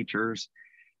 2 teachers.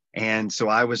 And so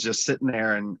I was just sitting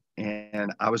there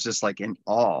and I was just like in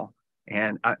awe.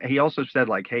 And he also said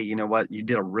like, hey, you know what? You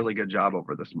did a really good job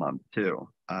over this month too,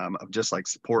 of just like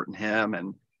supporting him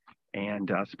and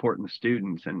supporting the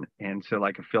students. And so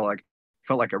like, felt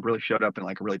like I really showed up in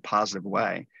like a really positive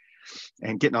way.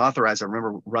 And getting authorized, I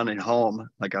remember running home,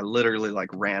 like I literally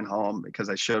like ran home because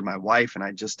I showed my wife and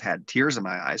I just had tears in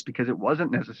my eyes, because it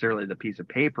wasn't necessarily the piece of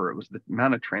paper. It was the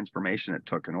amount of transformation it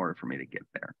took in order for me to get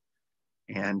there.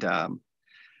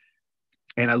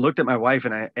 And I looked at my wife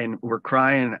and we're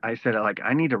crying. I said, like,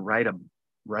 I need to write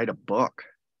a book.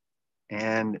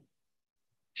 And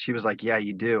she was like, yeah,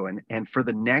 you do. And for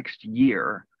the next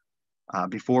year,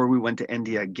 before we went to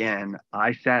India again,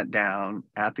 I sat down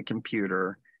at the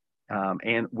computer,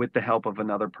 and with the help of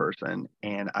another person,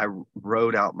 and I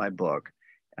wrote out my book.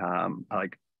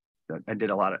 Like I did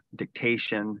a lot of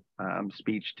dictation,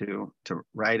 speech to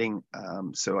writing,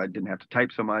 so I didn't have to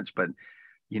type so much. But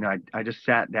I just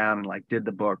sat down and like did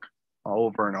the book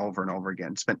over and over and over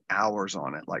again. Spent hours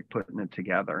on it, like putting it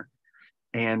together.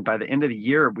 And by the end of the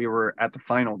year, we were at the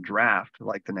final draft,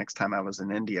 like the next time I was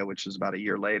in India, which was about a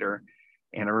year later.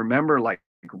 And I remember like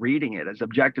reading it as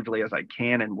objectively as I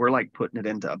can. And we're like putting it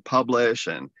into publish,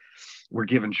 and we're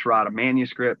giving Sherrod a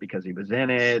manuscript because he was in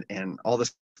it and all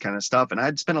this kind of stuff. And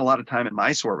I'd spent a lot of time in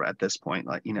Mysore at this point,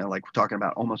 like, like we're talking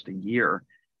about almost a year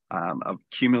of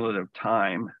cumulative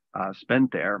time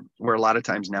spent there, where a lot of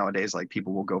times nowadays, like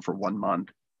people will go for 1 month,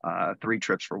 3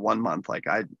 trips for 1 month. Like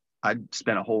I'd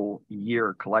spent a whole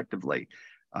year collectively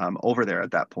over there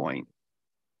at that point.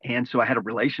 And so I had a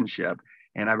relationship.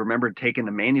 And I remember taking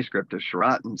the manuscript to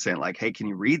Sherrod and saying, like, hey, can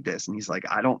you read this? And he's like,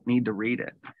 I don't need to read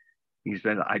it. He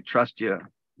said, I trust you,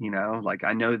 like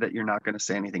I know that you're not going to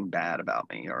say anything bad about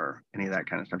me or any of that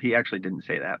kind of stuff. He actually didn't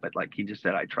say that, but like he just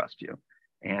said, I trust you,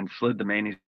 and slid the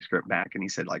manuscript back. And he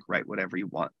said, like, write whatever you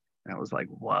want. And I was like,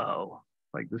 whoa,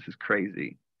 like this is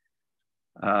crazy.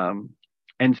 And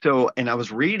I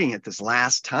was reading it this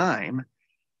last time,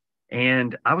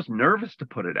 and I was nervous to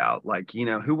put it out. Like,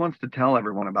 who wants to tell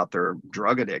everyone about their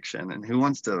drug addiction, and who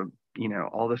wants to,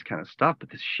 all this kind of stuff. But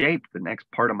this shaped the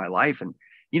next part of my life. And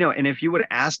if you would have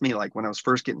asked me, like when I was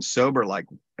first getting sober, like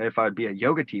if I'd be a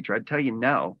yoga teacher, I'd tell you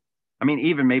no. I mean,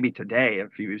 even maybe today,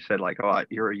 if you said like, oh,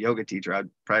 you're a yoga teacher, I'd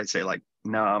probably say like,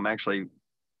 no, I'm actually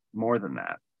more than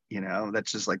that.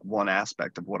 That's just like one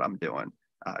aspect of what I'm doing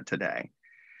today.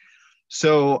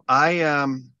 So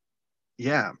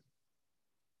yeah,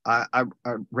 I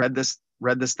read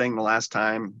this thing the last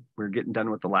time we were getting done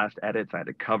with the last edits. I had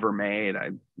a cover made. I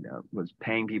was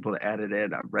paying people to edit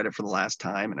it. I read it for the last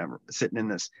time, and I'm sitting in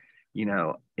this,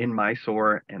 in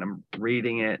Mysore, and I'm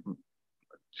reading it and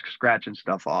scratching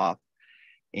stuff off.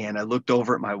 And I looked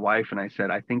over at my wife and I said,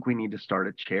 I think we need to start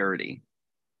a charity.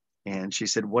 And she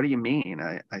said, what do you mean?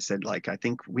 I said, like, I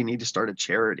think we need to start a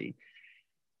charity.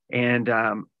 And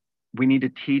we need to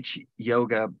teach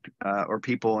yoga or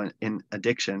people in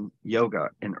addiction yoga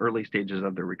in early stages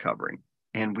of their recovery.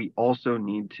 And we also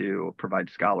need to provide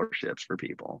scholarships for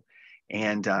people.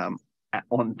 And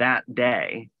on that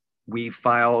day, we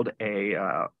filed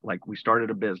we started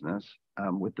a business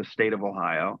with the state of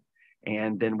Ohio.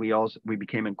 And then we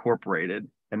became incorporated.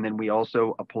 And then we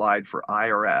also applied for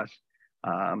IRS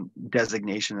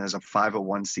designation as a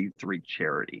 501c3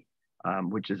 charity.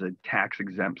 Which is a tax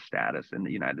exempt status in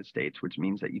the United States, which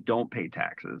means that you don't pay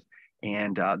taxes,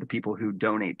 and the people who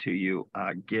donate to you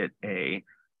get a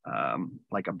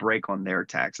break on their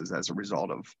taxes as a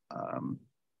result of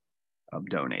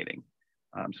donating.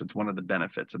 So it's one of the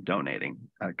benefits of donating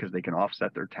because they can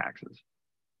offset their taxes.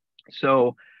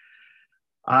 So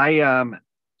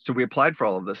so we applied for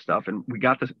all of this stuff, and we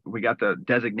got the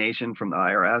designation from the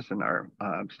IRS in our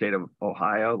state of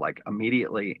Ohio, like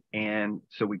immediately. And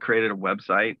so we created a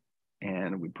website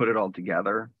and we put it all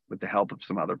together with the help of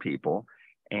some other people.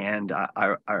 And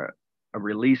I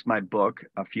released my book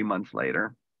a few months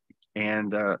later.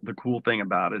 And the cool thing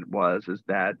about it is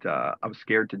that I was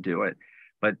scared to do it.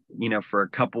 But, for a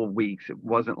couple of weeks, it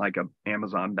wasn't like an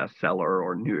Amazon bestseller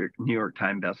or New York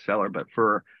Times bestseller. But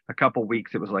for a couple of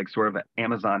weeks, it was like sort of an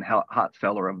Amazon hot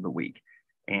seller of the week.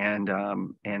 And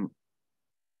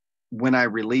when I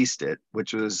released it,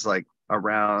 which was like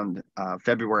around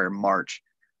February or March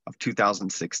of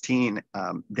 2016,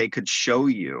 they could show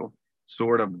you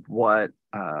sort of what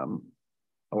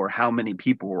or how many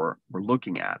people were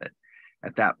looking at it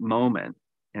at that moment.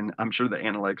 And I'm sure the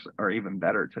analytics are even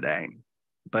better today.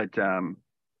 But I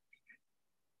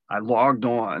logged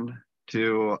on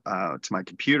to my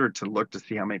computer to look to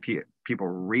see how many people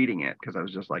were reading it, because I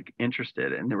was just like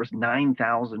interested. And there was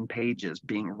 9,000 pages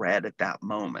being read at that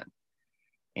moment.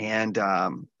 And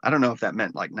I don't know if that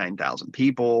meant like 9,000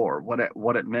 people or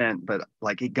what it meant, but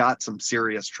like it got some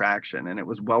serious traction, and it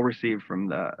was well received from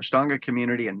the Ashtanga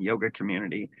community and yoga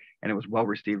community, and it was well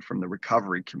received from the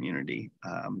recovery community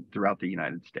throughout the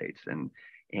United States.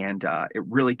 And it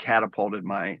really catapulted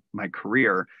my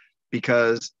career,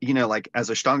 because like as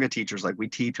Ashtanga teachers, like we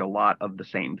teach a lot of the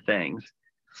same things,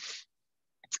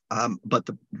 but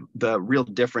the real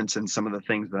difference in some of the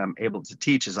things that I'm able to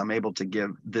teach is I'm able to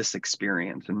give this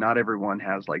experience, and not everyone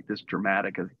has like this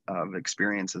dramatic of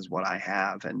experience as what I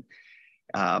have, and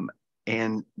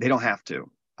they don't have to,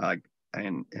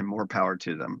 and more power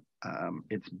to them.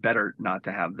 it's better not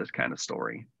to have this kind of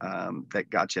story that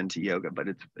got you into yoga, but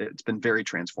it's been very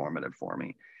transformative for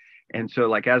me. And so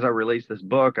like as I released this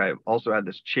book, I also had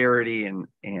this charity,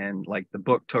 and like the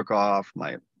book took off,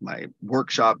 my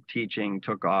workshop teaching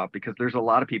took off, because there's a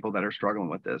lot of people that are struggling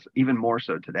with this, even more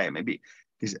so today. Maybe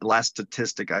these last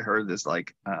statistic I heard is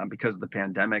like because of the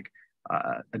pandemic,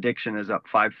 addiction is up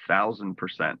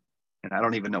 5,000%. And I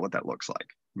don't even know what that looks like.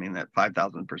 I mean, that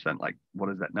 5,000%, like what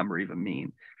does that number even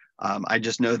mean? I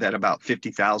just know that about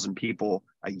 50,000 people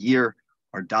a year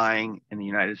are dying in the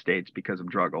United States because of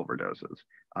drug overdoses,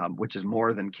 which is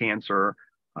more than cancer,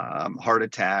 heart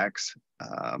attacks,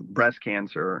 breast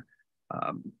cancer,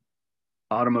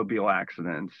 automobile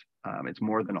accidents. It's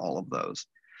more than all of those.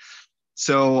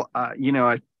 So,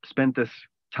 I spent this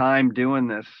time doing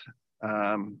this,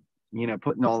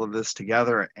 putting all of this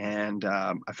together, and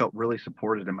I felt really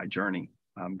supported in my journey,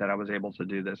 that I was able to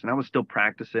do this. And I was still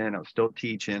practicing, I was still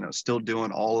teaching, I was still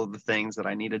doing all of the things that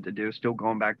I needed to do, still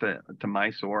going back to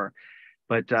Mysore.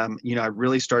 But, I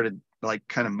really started like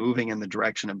kind of moving in the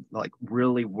direction of like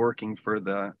really working for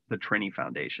the Trini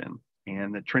Foundation.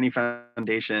 And the Trini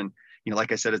Foundation,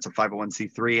 like I said, it's a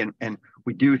 501c3, and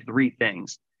we do three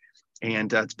things.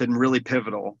 And it's been really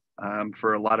pivotal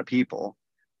for a lot of people,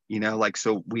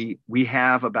 so we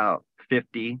have about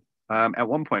 50. At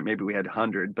one point, maybe we had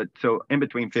 100, but so in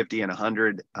between 50 and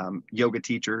 100 yoga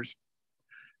teachers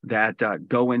that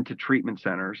go into treatment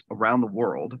centers around the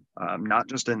world, not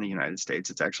just in the United States.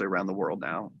 It's actually around the world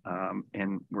now.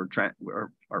 And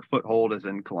our foothold is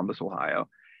in Columbus, Ohio.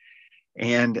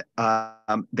 And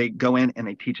they go in and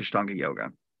they teach Ashtanga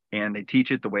yoga. And they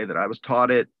teach it the way that I was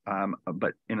taught it,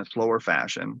 but in a slower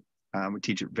fashion. We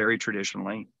teach it very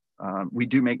traditionally. We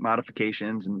do make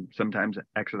modifications and sometimes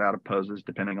exit out of poses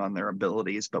depending on their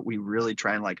abilities, but we really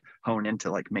try and like hone into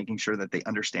like making sure that they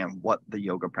understand what the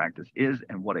yoga practice is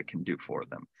and what it can do for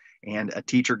them. And a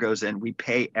teacher goes in, we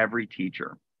pay every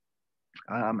teacher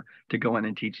to go in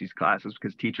and teach these classes,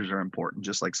 because teachers are important,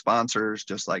 just like sponsors,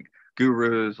 just like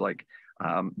gurus, like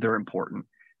they're important.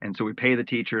 And so we pay the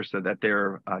teachers so that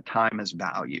their time is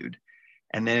valued.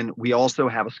 And then we also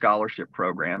have a scholarship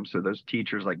program. So those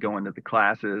teachers like go into the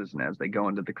classes, and as they go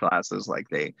into the classes, like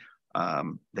they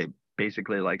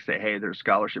basically like say, hey, there's a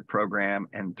scholarship program.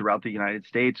 And throughout the United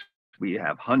States, we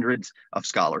have hundreds of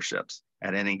scholarships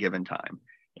at any given time.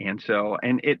 And so,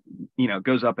 and it,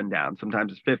 goes up and down.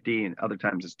 Sometimes it's 50 and other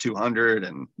times it's 200.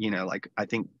 And, like I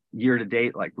think year to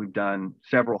date, like we've done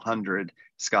several hundred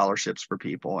scholarships for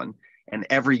people. And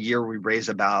every year we raise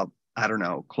about, I don't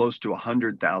know, close to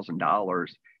 $100,000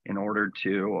 in order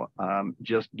to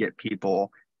just get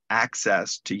people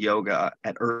access to yoga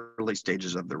at early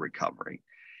stages of the recovery.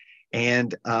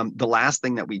 And the last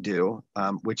thing that we do,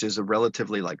 which is a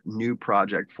relatively like new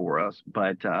project for us,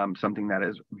 but something that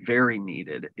is very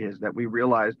needed, is that we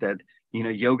realize that,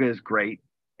 yoga is great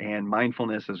and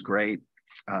mindfulness is great.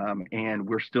 And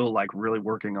we're still like really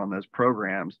working on those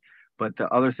programs. But the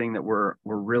other thing that we're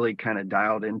really kind of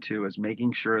dialed into is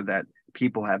making sure that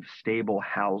people have stable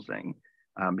housing,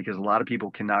 because a lot of people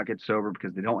cannot get sober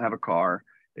because they don't have a car,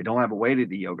 they don't have a way to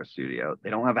the yoga studio, they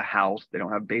don't have a house, they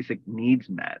don't have basic needs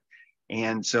met.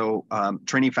 And so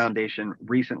Trini Foundation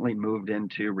recently moved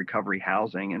into recovery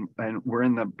housing, and we're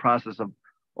in the process of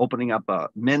opening up a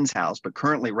men's house, but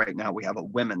currently right now we have a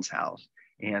women's house.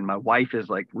 And my wife is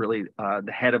like really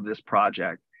the head of this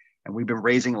project. And we've been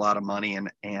raising a lot of money,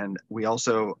 and we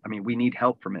also, we need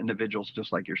help from individuals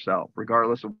just like yourself,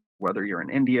 regardless of whether you're in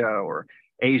India or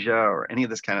Asia or any of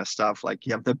this kind of stuff. Like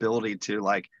you have the ability to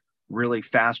like really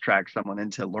fast track someone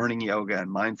into learning yoga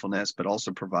and mindfulness, but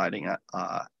also providing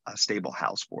a stable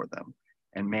house for them.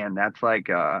 And man, that's like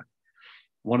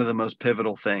one of the most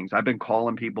pivotal things. I've been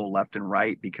calling people left and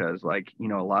right because like,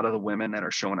 a lot of the women that are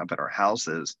showing up at our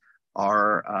houses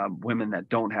are women that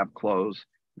don't have clothes,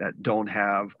 that don't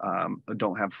have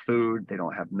food, they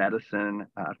don't have medicine,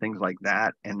 things like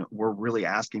that. And we're really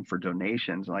asking for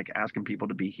donations, like asking people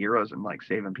to be heroes and like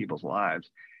saving people's lives.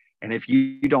 And if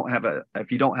you don't have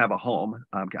a home,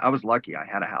 I was lucky. I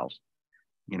had a house.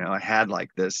 I had like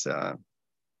this. I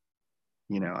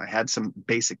had some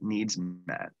basic needs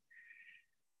met.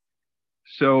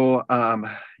 So,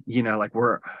 like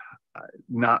we're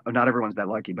not everyone's that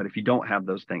lucky. But if you don't have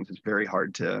those things, it's very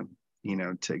hard to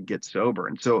get sober.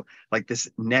 And so like this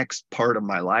next part of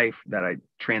my life that I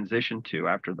transitioned to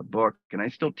after the book, and I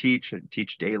still teach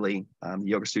daily. The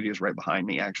yoga studio is right behind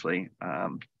me, actually.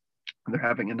 They're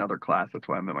having another class. That's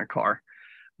why I'm in my car.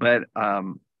 But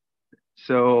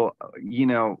so,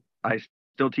 I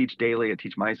still teach daily. I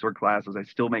teach Mysore classes. I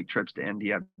still make trips to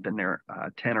India. I've been there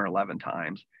 10 or 11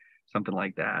 times, something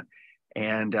like that.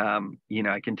 And,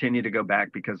 I continue to go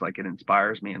back because like it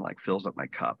inspires me and like fills up my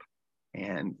cup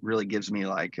and really gives me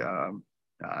like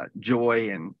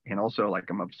joy. And also like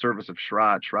I'm of service of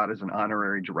Shrat. Shrat is an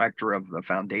honorary director of the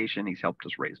foundation. He's helped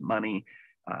us raise money.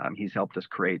 He's helped us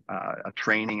create a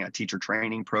teacher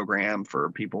training program for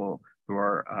people who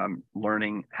are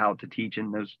learning how to teach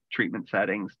in those treatment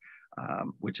settings,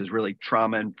 which is really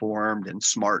trauma informed and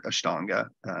smart Ashtanga.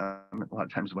 A lot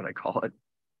of times what I call it.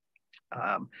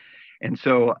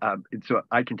 So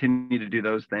I continue to do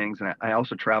those things. And I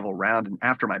also travel around. And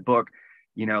after my book,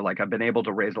 like I've been able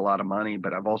to raise a lot of money,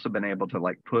 but I've also been able to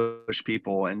like push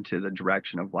people into the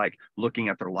direction of like looking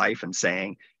at their life and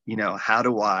saying, how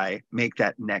do I make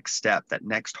that next step, that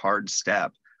next hard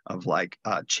step of like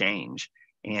change?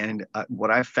 And what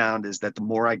I've found is that the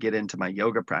more I get into my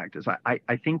yoga practice,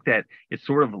 I think that it's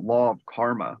sort of a law of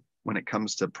karma when it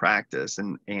comes to practice.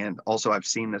 And also I've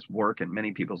seen this work in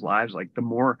many people's lives. Like the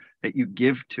more that you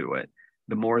give to it,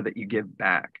 the more that you give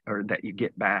back or that you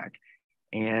get back.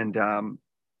 And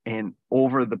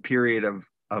over the period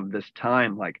of this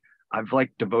time, like I've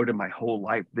like devoted my whole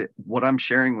life. That what I'm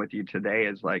sharing with you today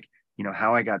is like,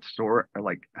 how I got sober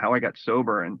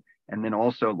and then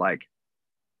also like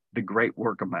the great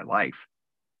work of my life,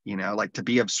 like to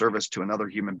be of service to another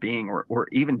human being or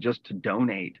even just to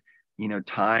donate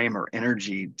time or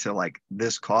energy to like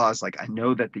this cause. Like I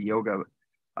know that the yoga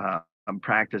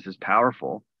practice is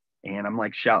powerful and I'm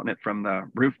like shouting it from the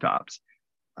rooftops.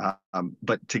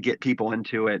 But to get people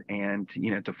into it and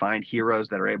to find heroes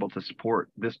that are able to support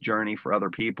this journey for other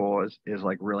people is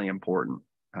like really important.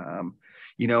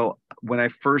 When I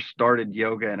first started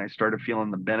yoga and I started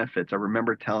feeling the benefits, I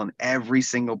remember telling every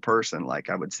single person, like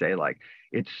I would say, like,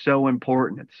 it's so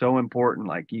important. It's so important.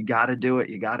 Like, you got to do it.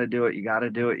 You got to do it. You got to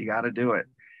do it. You got to do it.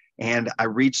 And I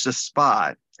reached a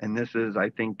spot, and this is, I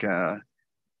think, I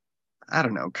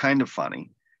don't know, kind of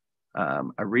funny. I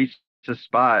reached a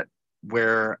spot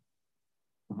where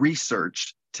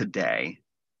research today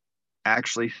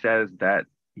actually says that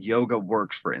yoga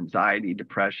works for anxiety,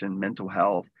 depression, mental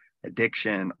health,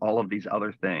 addiction, all of these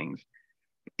other things.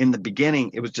 In the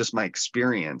beginning, it was just my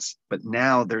experience, but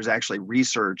now there's actually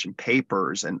research and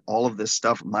papers and all of this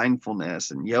stuff,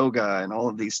 mindfulness and yoga and all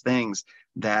of these things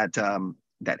that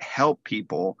that help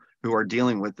people who are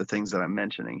dealing with the things that I'm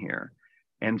mentioning here.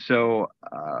 And so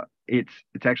it's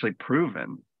actually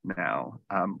proven now,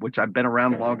 which I've been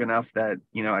around long enough that,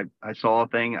 I saw a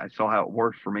thing, I saw how it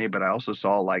worked for me, but I also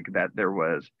saw like that there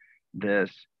was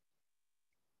this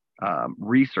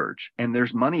research and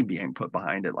there's money being put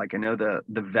behind it. Like I know the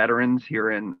veterans here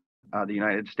in the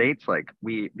United States, like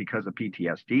because of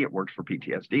PTSD, it works for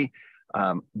PTSD.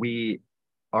 We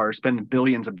are spending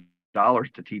billions of dollars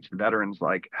to teach the veterans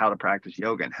like how to practice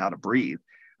yoga and how to breathe.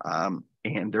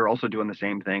 And they're also doing the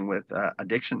same thing with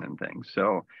addiction and things.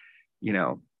 So,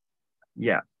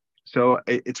 yeah. So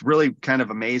it's really kind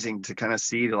of amazing to kind of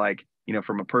see like,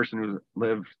 from a person who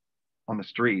lived on the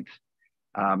streets,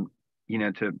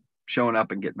 to showing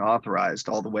up and getting authorized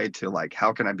all the way to like,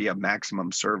 how can I be of maximum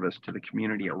service to the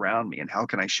community around me? And how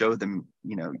can I show them,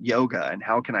 yoga, and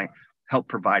how can I help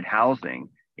provide housing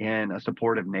in a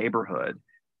supportive neighborhood,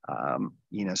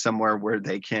 somewhere where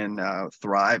they can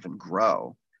thrive and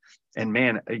grow. And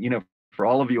man, for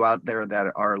all of you out there that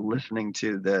are listening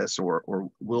to this or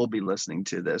will be listening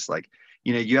to this, like,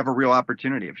 you have a real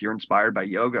opportunity. If you're inspired by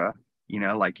yoga,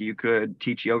 like you could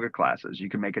teach yoga classes, you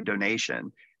can make a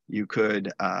donation, you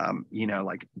could,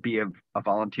 like be a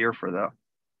volunteer for the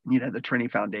Trini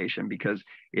Foundation, because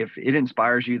if it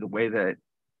inspires you the way that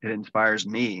it inspires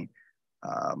me,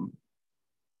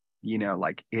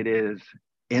 like it is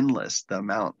endless, the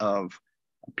amount of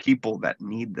people that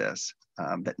need this,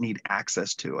 that need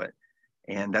access to it.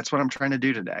 And that's what I'm trying to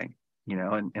do today,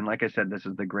 and like I said, this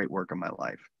is the great work of my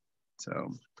life.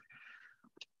 So,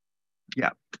 yeah.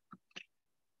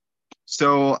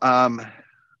 So, I'll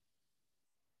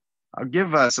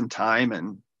give some time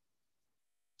and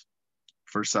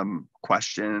for some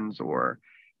questions or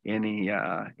any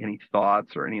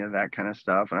thoughts or any of that kind of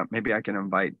stuff. Maybe I can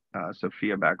invite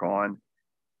Sophia back on.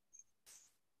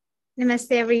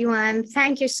 Namaste, everyone.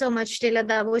 Thank you so much, Tila.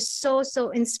 That was so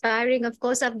inspiring. Of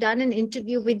course, I've done an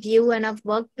interview with you and I've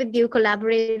worked with you,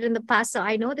 collaborated in the past. So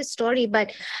I know the story,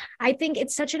 but I think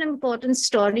it's such an important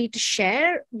story to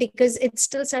share because it's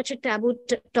still such a taboo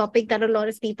topic that a lot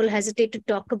of people hesitate to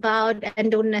talk about and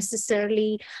don't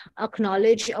necessarily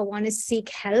acknowledge or want to seek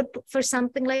help for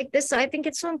something like this. So I think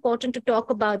it's so important to talk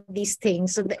about these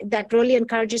things. So that really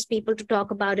encourages people to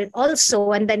talk about it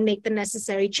also and then make the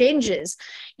necessary changes,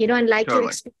 and like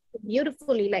Totally.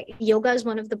 beautifully. Like yoga is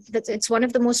it's one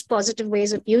of the most positive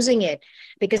ways of using it,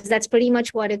 because that's pretty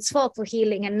much what it's for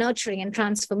healing and nurturing and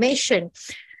transformation.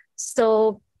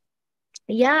 So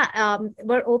yeah,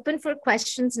 we're open for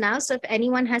questions now. So if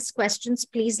anyone has questions,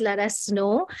 please let us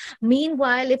know.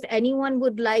 Meanwhile, if anyone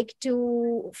would like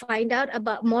to find out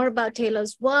about more about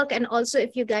Taylor's work, and also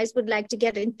if you guys would like to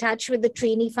get in touch with the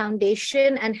Trini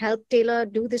Foundation and help Taylor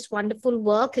do this wonderful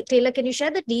work, Taylor, can you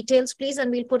share the details, please?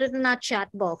 And we'll put it in our chat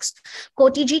box.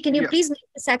 Koti ji, can you please make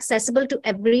this accessible to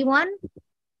everyone?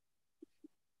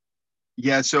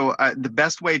 Yeah, so the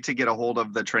best way to get a hold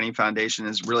of the Trini Foundation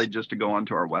is really just to go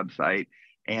onto our website.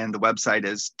 And the website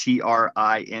is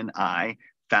TRINI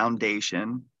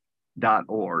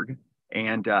foundation.org.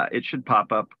 And it should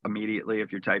pop up immediately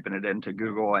if you're typing it into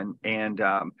Google. And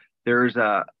there's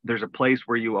a place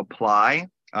where you apply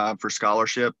for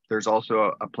scholarship. There's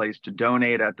also a place to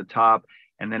donate at the top.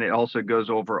 And then it also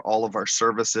goes over all of our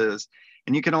services.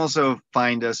 And you can also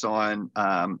find us on,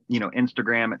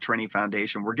 Instagram at Trini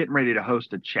Foundation. We're getting ready to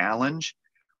host a challenge,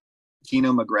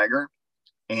 Keno McGregor,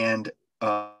 and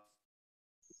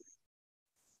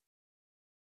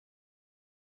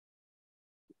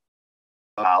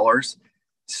dollars,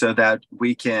 so that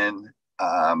we can,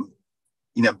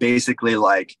 basically,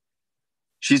 like,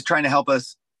 she's trying to help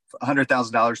us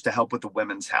 $100,000 to help with the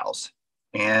women's house.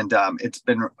 And it's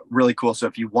been really cool. So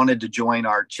if you wanted to join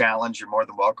our challenge, you're more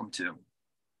than welcome to.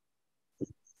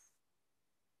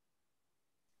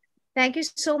 Thank you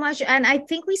so much. And I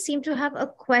think we seem to have a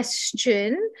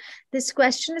question. This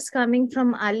question is coming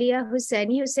from Alia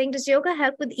Hussaini, who's saying, does yoga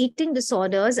help with eating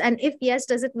disorders? And if yes,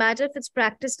 does it matter if it's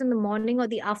practiced in the morning or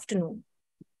the afternoon?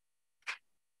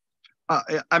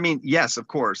 Yes, of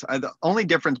course. The only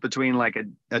difference between like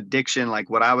addiction, like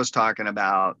what I was talking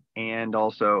about, and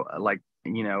also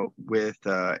with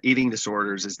eating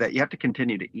disorders, is that you have to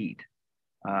continue to eat.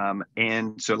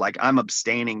 And so like I'm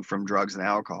abstaining from drugs and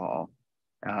alcohol.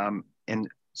 And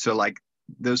so like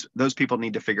those people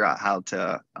need to figure out how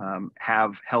to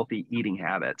have healthy eating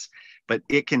habits, but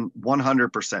it can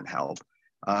 100% help.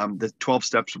 The 12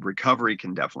 steps of recovery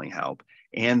can definitely help.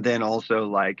 And then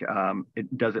also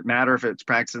it doesn't matter if it's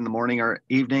practiced in the morning or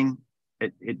evening,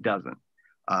 it doesn't.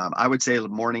 I would say the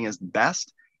morning is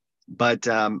best, but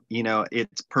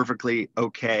it's perfectly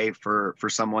okay for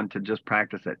someone to just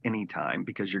practice at any time,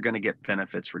 because you're going to get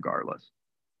benefits regardless.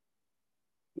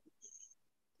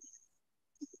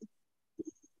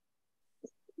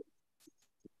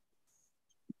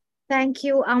 Thank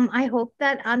you. I hope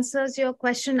that answers your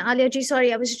question, Alia ji.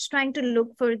 Sorry, I was just trying to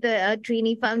look for the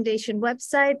Trini Foundation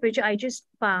website, which I just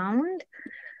found.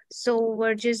 So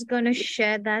we're just going to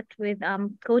share that with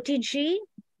Koti ji.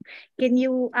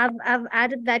 I've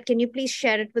added that. Can you please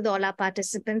share it with all our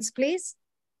participants, please?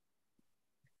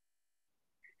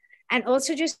 And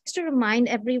also just to remind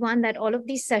everyone that all of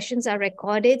these sessions are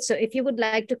recorded. So if you would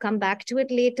like to come back to it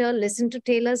later, listen to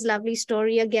Taylor's lovely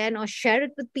story again, or share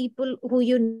it with people who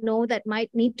you know that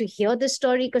might need to hear the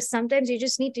story, because sometimes you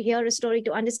just need to hear a story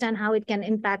to understand how it can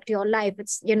impact your life.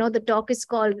 It's, the talk is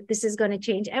called, This is going to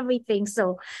Change Everything.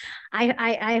 So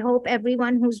I hope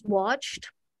everyone who's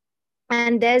watched,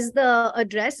 and there's the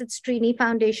address, it's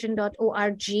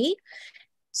trinifoundation.org.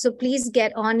 So please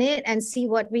get on it and see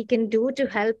what we can do to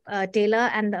help Taylor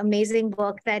and the amazing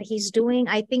work that he's doing.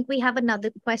 I think we have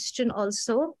another question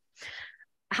also.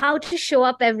 How to show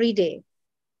up every day?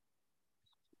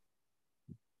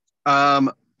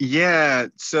 Yeah,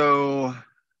 so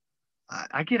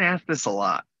I get asked this a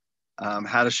lot,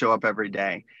 how to show up every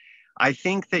day. I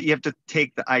think that you have to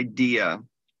take the idea,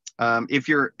 if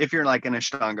you're like an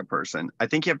Ashtanga person, I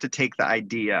think you have to take the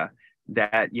idea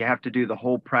that you have to do the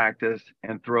whole practice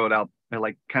and throw it out,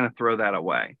 like kind of throw that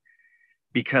away,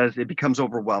 because it becomes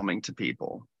overwhelming to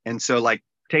people. And so like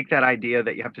take that idea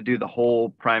that you have to do the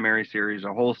whole primary series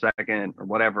or whole second or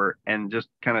whatever, and just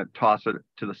kind of toss it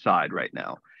to the side right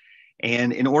now.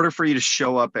 And in order for you to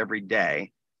show up every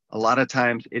day, a lot of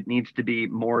times it needs to be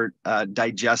more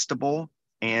digestible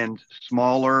and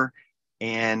smaller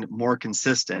and more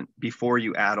consistent before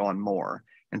you add on more.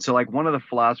 And so like one of the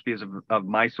philosophies of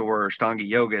Mysore or Ashtanga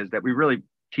yoga is that we really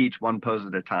teach one pose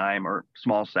at a time, or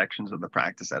small sections of the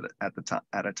practice at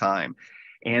a time.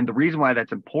 And the reason why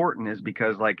that's important is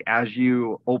because like as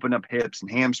you open up hips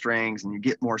and hamstrings and you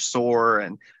get more sore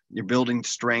and you're building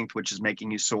strength, which is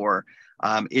making you sore,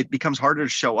 it becomes harder to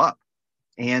show up.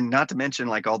 And not to mention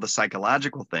like all the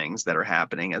psychological things that are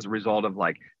happening as a result of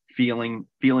like feeling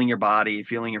your body,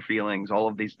 feeling your feelings, all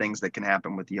of these things that can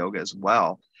happen with yoga as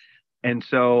well. And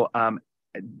so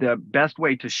the best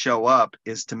way to show up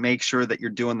is to make sure that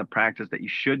you're doing the practice that you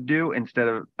should do, instead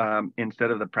of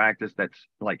the practice that's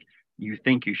like you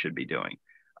think you should be doing.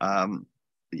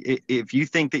 If you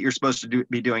think that you're supposed to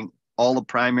be doing all the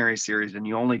primary series and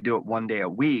you only do it 1 day a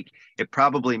week, it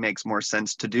probably makes more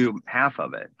sense to do half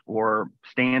of it or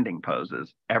standing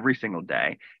poses every single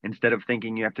day instead of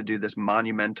thinking you have to do this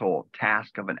monumental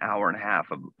task of an hour and a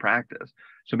half of practice.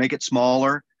 So make it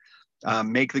smaller,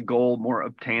 make the goal more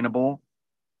obtainable.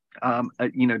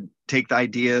 Take the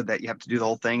idea that you have to do the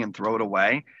whole thing and throw it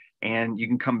away. And you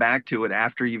can come back to it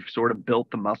after you've sort of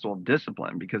built the muscle of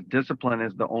discipline, because discipline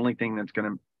is the only thing that's going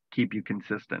to keep you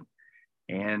consistent.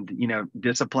 And,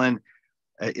 discipline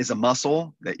is a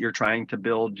muscle that you're trying to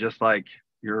build, just like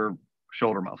your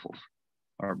shoulder muscles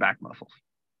or back muscles.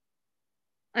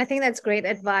 I think that's great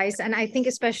advice. And I think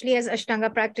especially as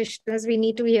Ashtanga practitioners, we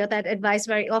need to hear that advice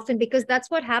very often, because that's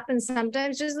what happens.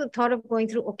 Sometimes just the thought of going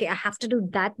through, okay, I have to do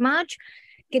that much,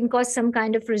 can cause some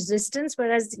kind of resistance.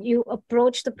 Whereas you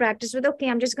approach the practice with, okay,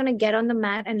 I'm just going to get on the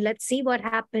mat and let's see what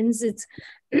happens. It's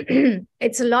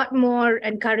it's a lot more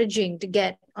encouraging to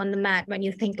get on the mat when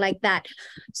you think like that.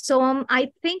 So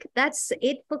I think that's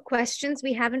it for questions.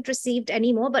 We haven't received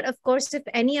any more, but of course, if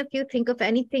any of you think of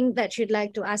anything that you'd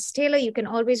like to ask Taylor, you can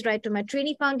always write to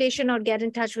Matrini Foundation or get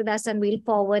in touch with us and we'll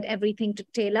forward everything to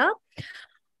Taylor.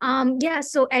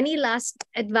 So any last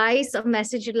advice or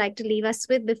message you'd like to leave us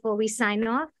with before we sign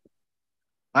off?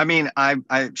 I mean, I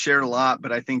shared a lot,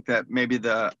 but I think that maybe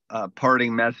the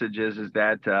parting message is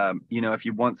that, if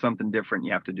you want something different,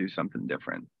 you have to do something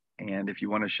different. And if you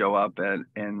want to show up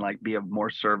and like be of more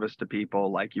service to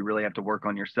people, like you really have to work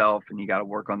on yourself and you got to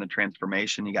work on the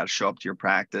transformation. You got to show up to your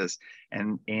practice.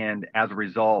 And as a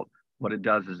result, what it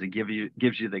does is it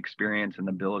gives you the experience and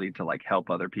the ability to like help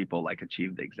other people like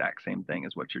achieve the exact same thing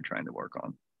as what you're trying to work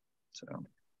on. So.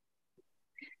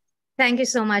 Thank you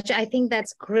so much. I think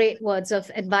that's great words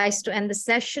of advice to end the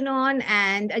session on.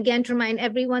 And again, to remind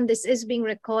everyone, this is being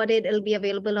recorded. It'll be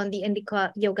available on the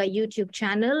Indica Yoga YouTube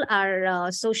channel,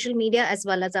 our social media, as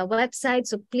well as our website.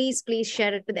 So please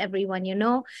share it with everyone you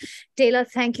know. Taylor,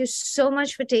 thank you so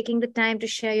much for taking the time to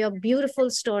share your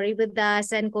beautiful story with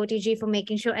us, and Koti ji for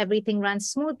making sure everything runs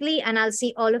smoothly. And I'll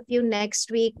see all of you next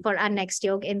week for our next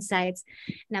Yoga Insights.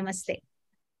 Namaste.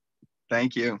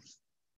 Thank you.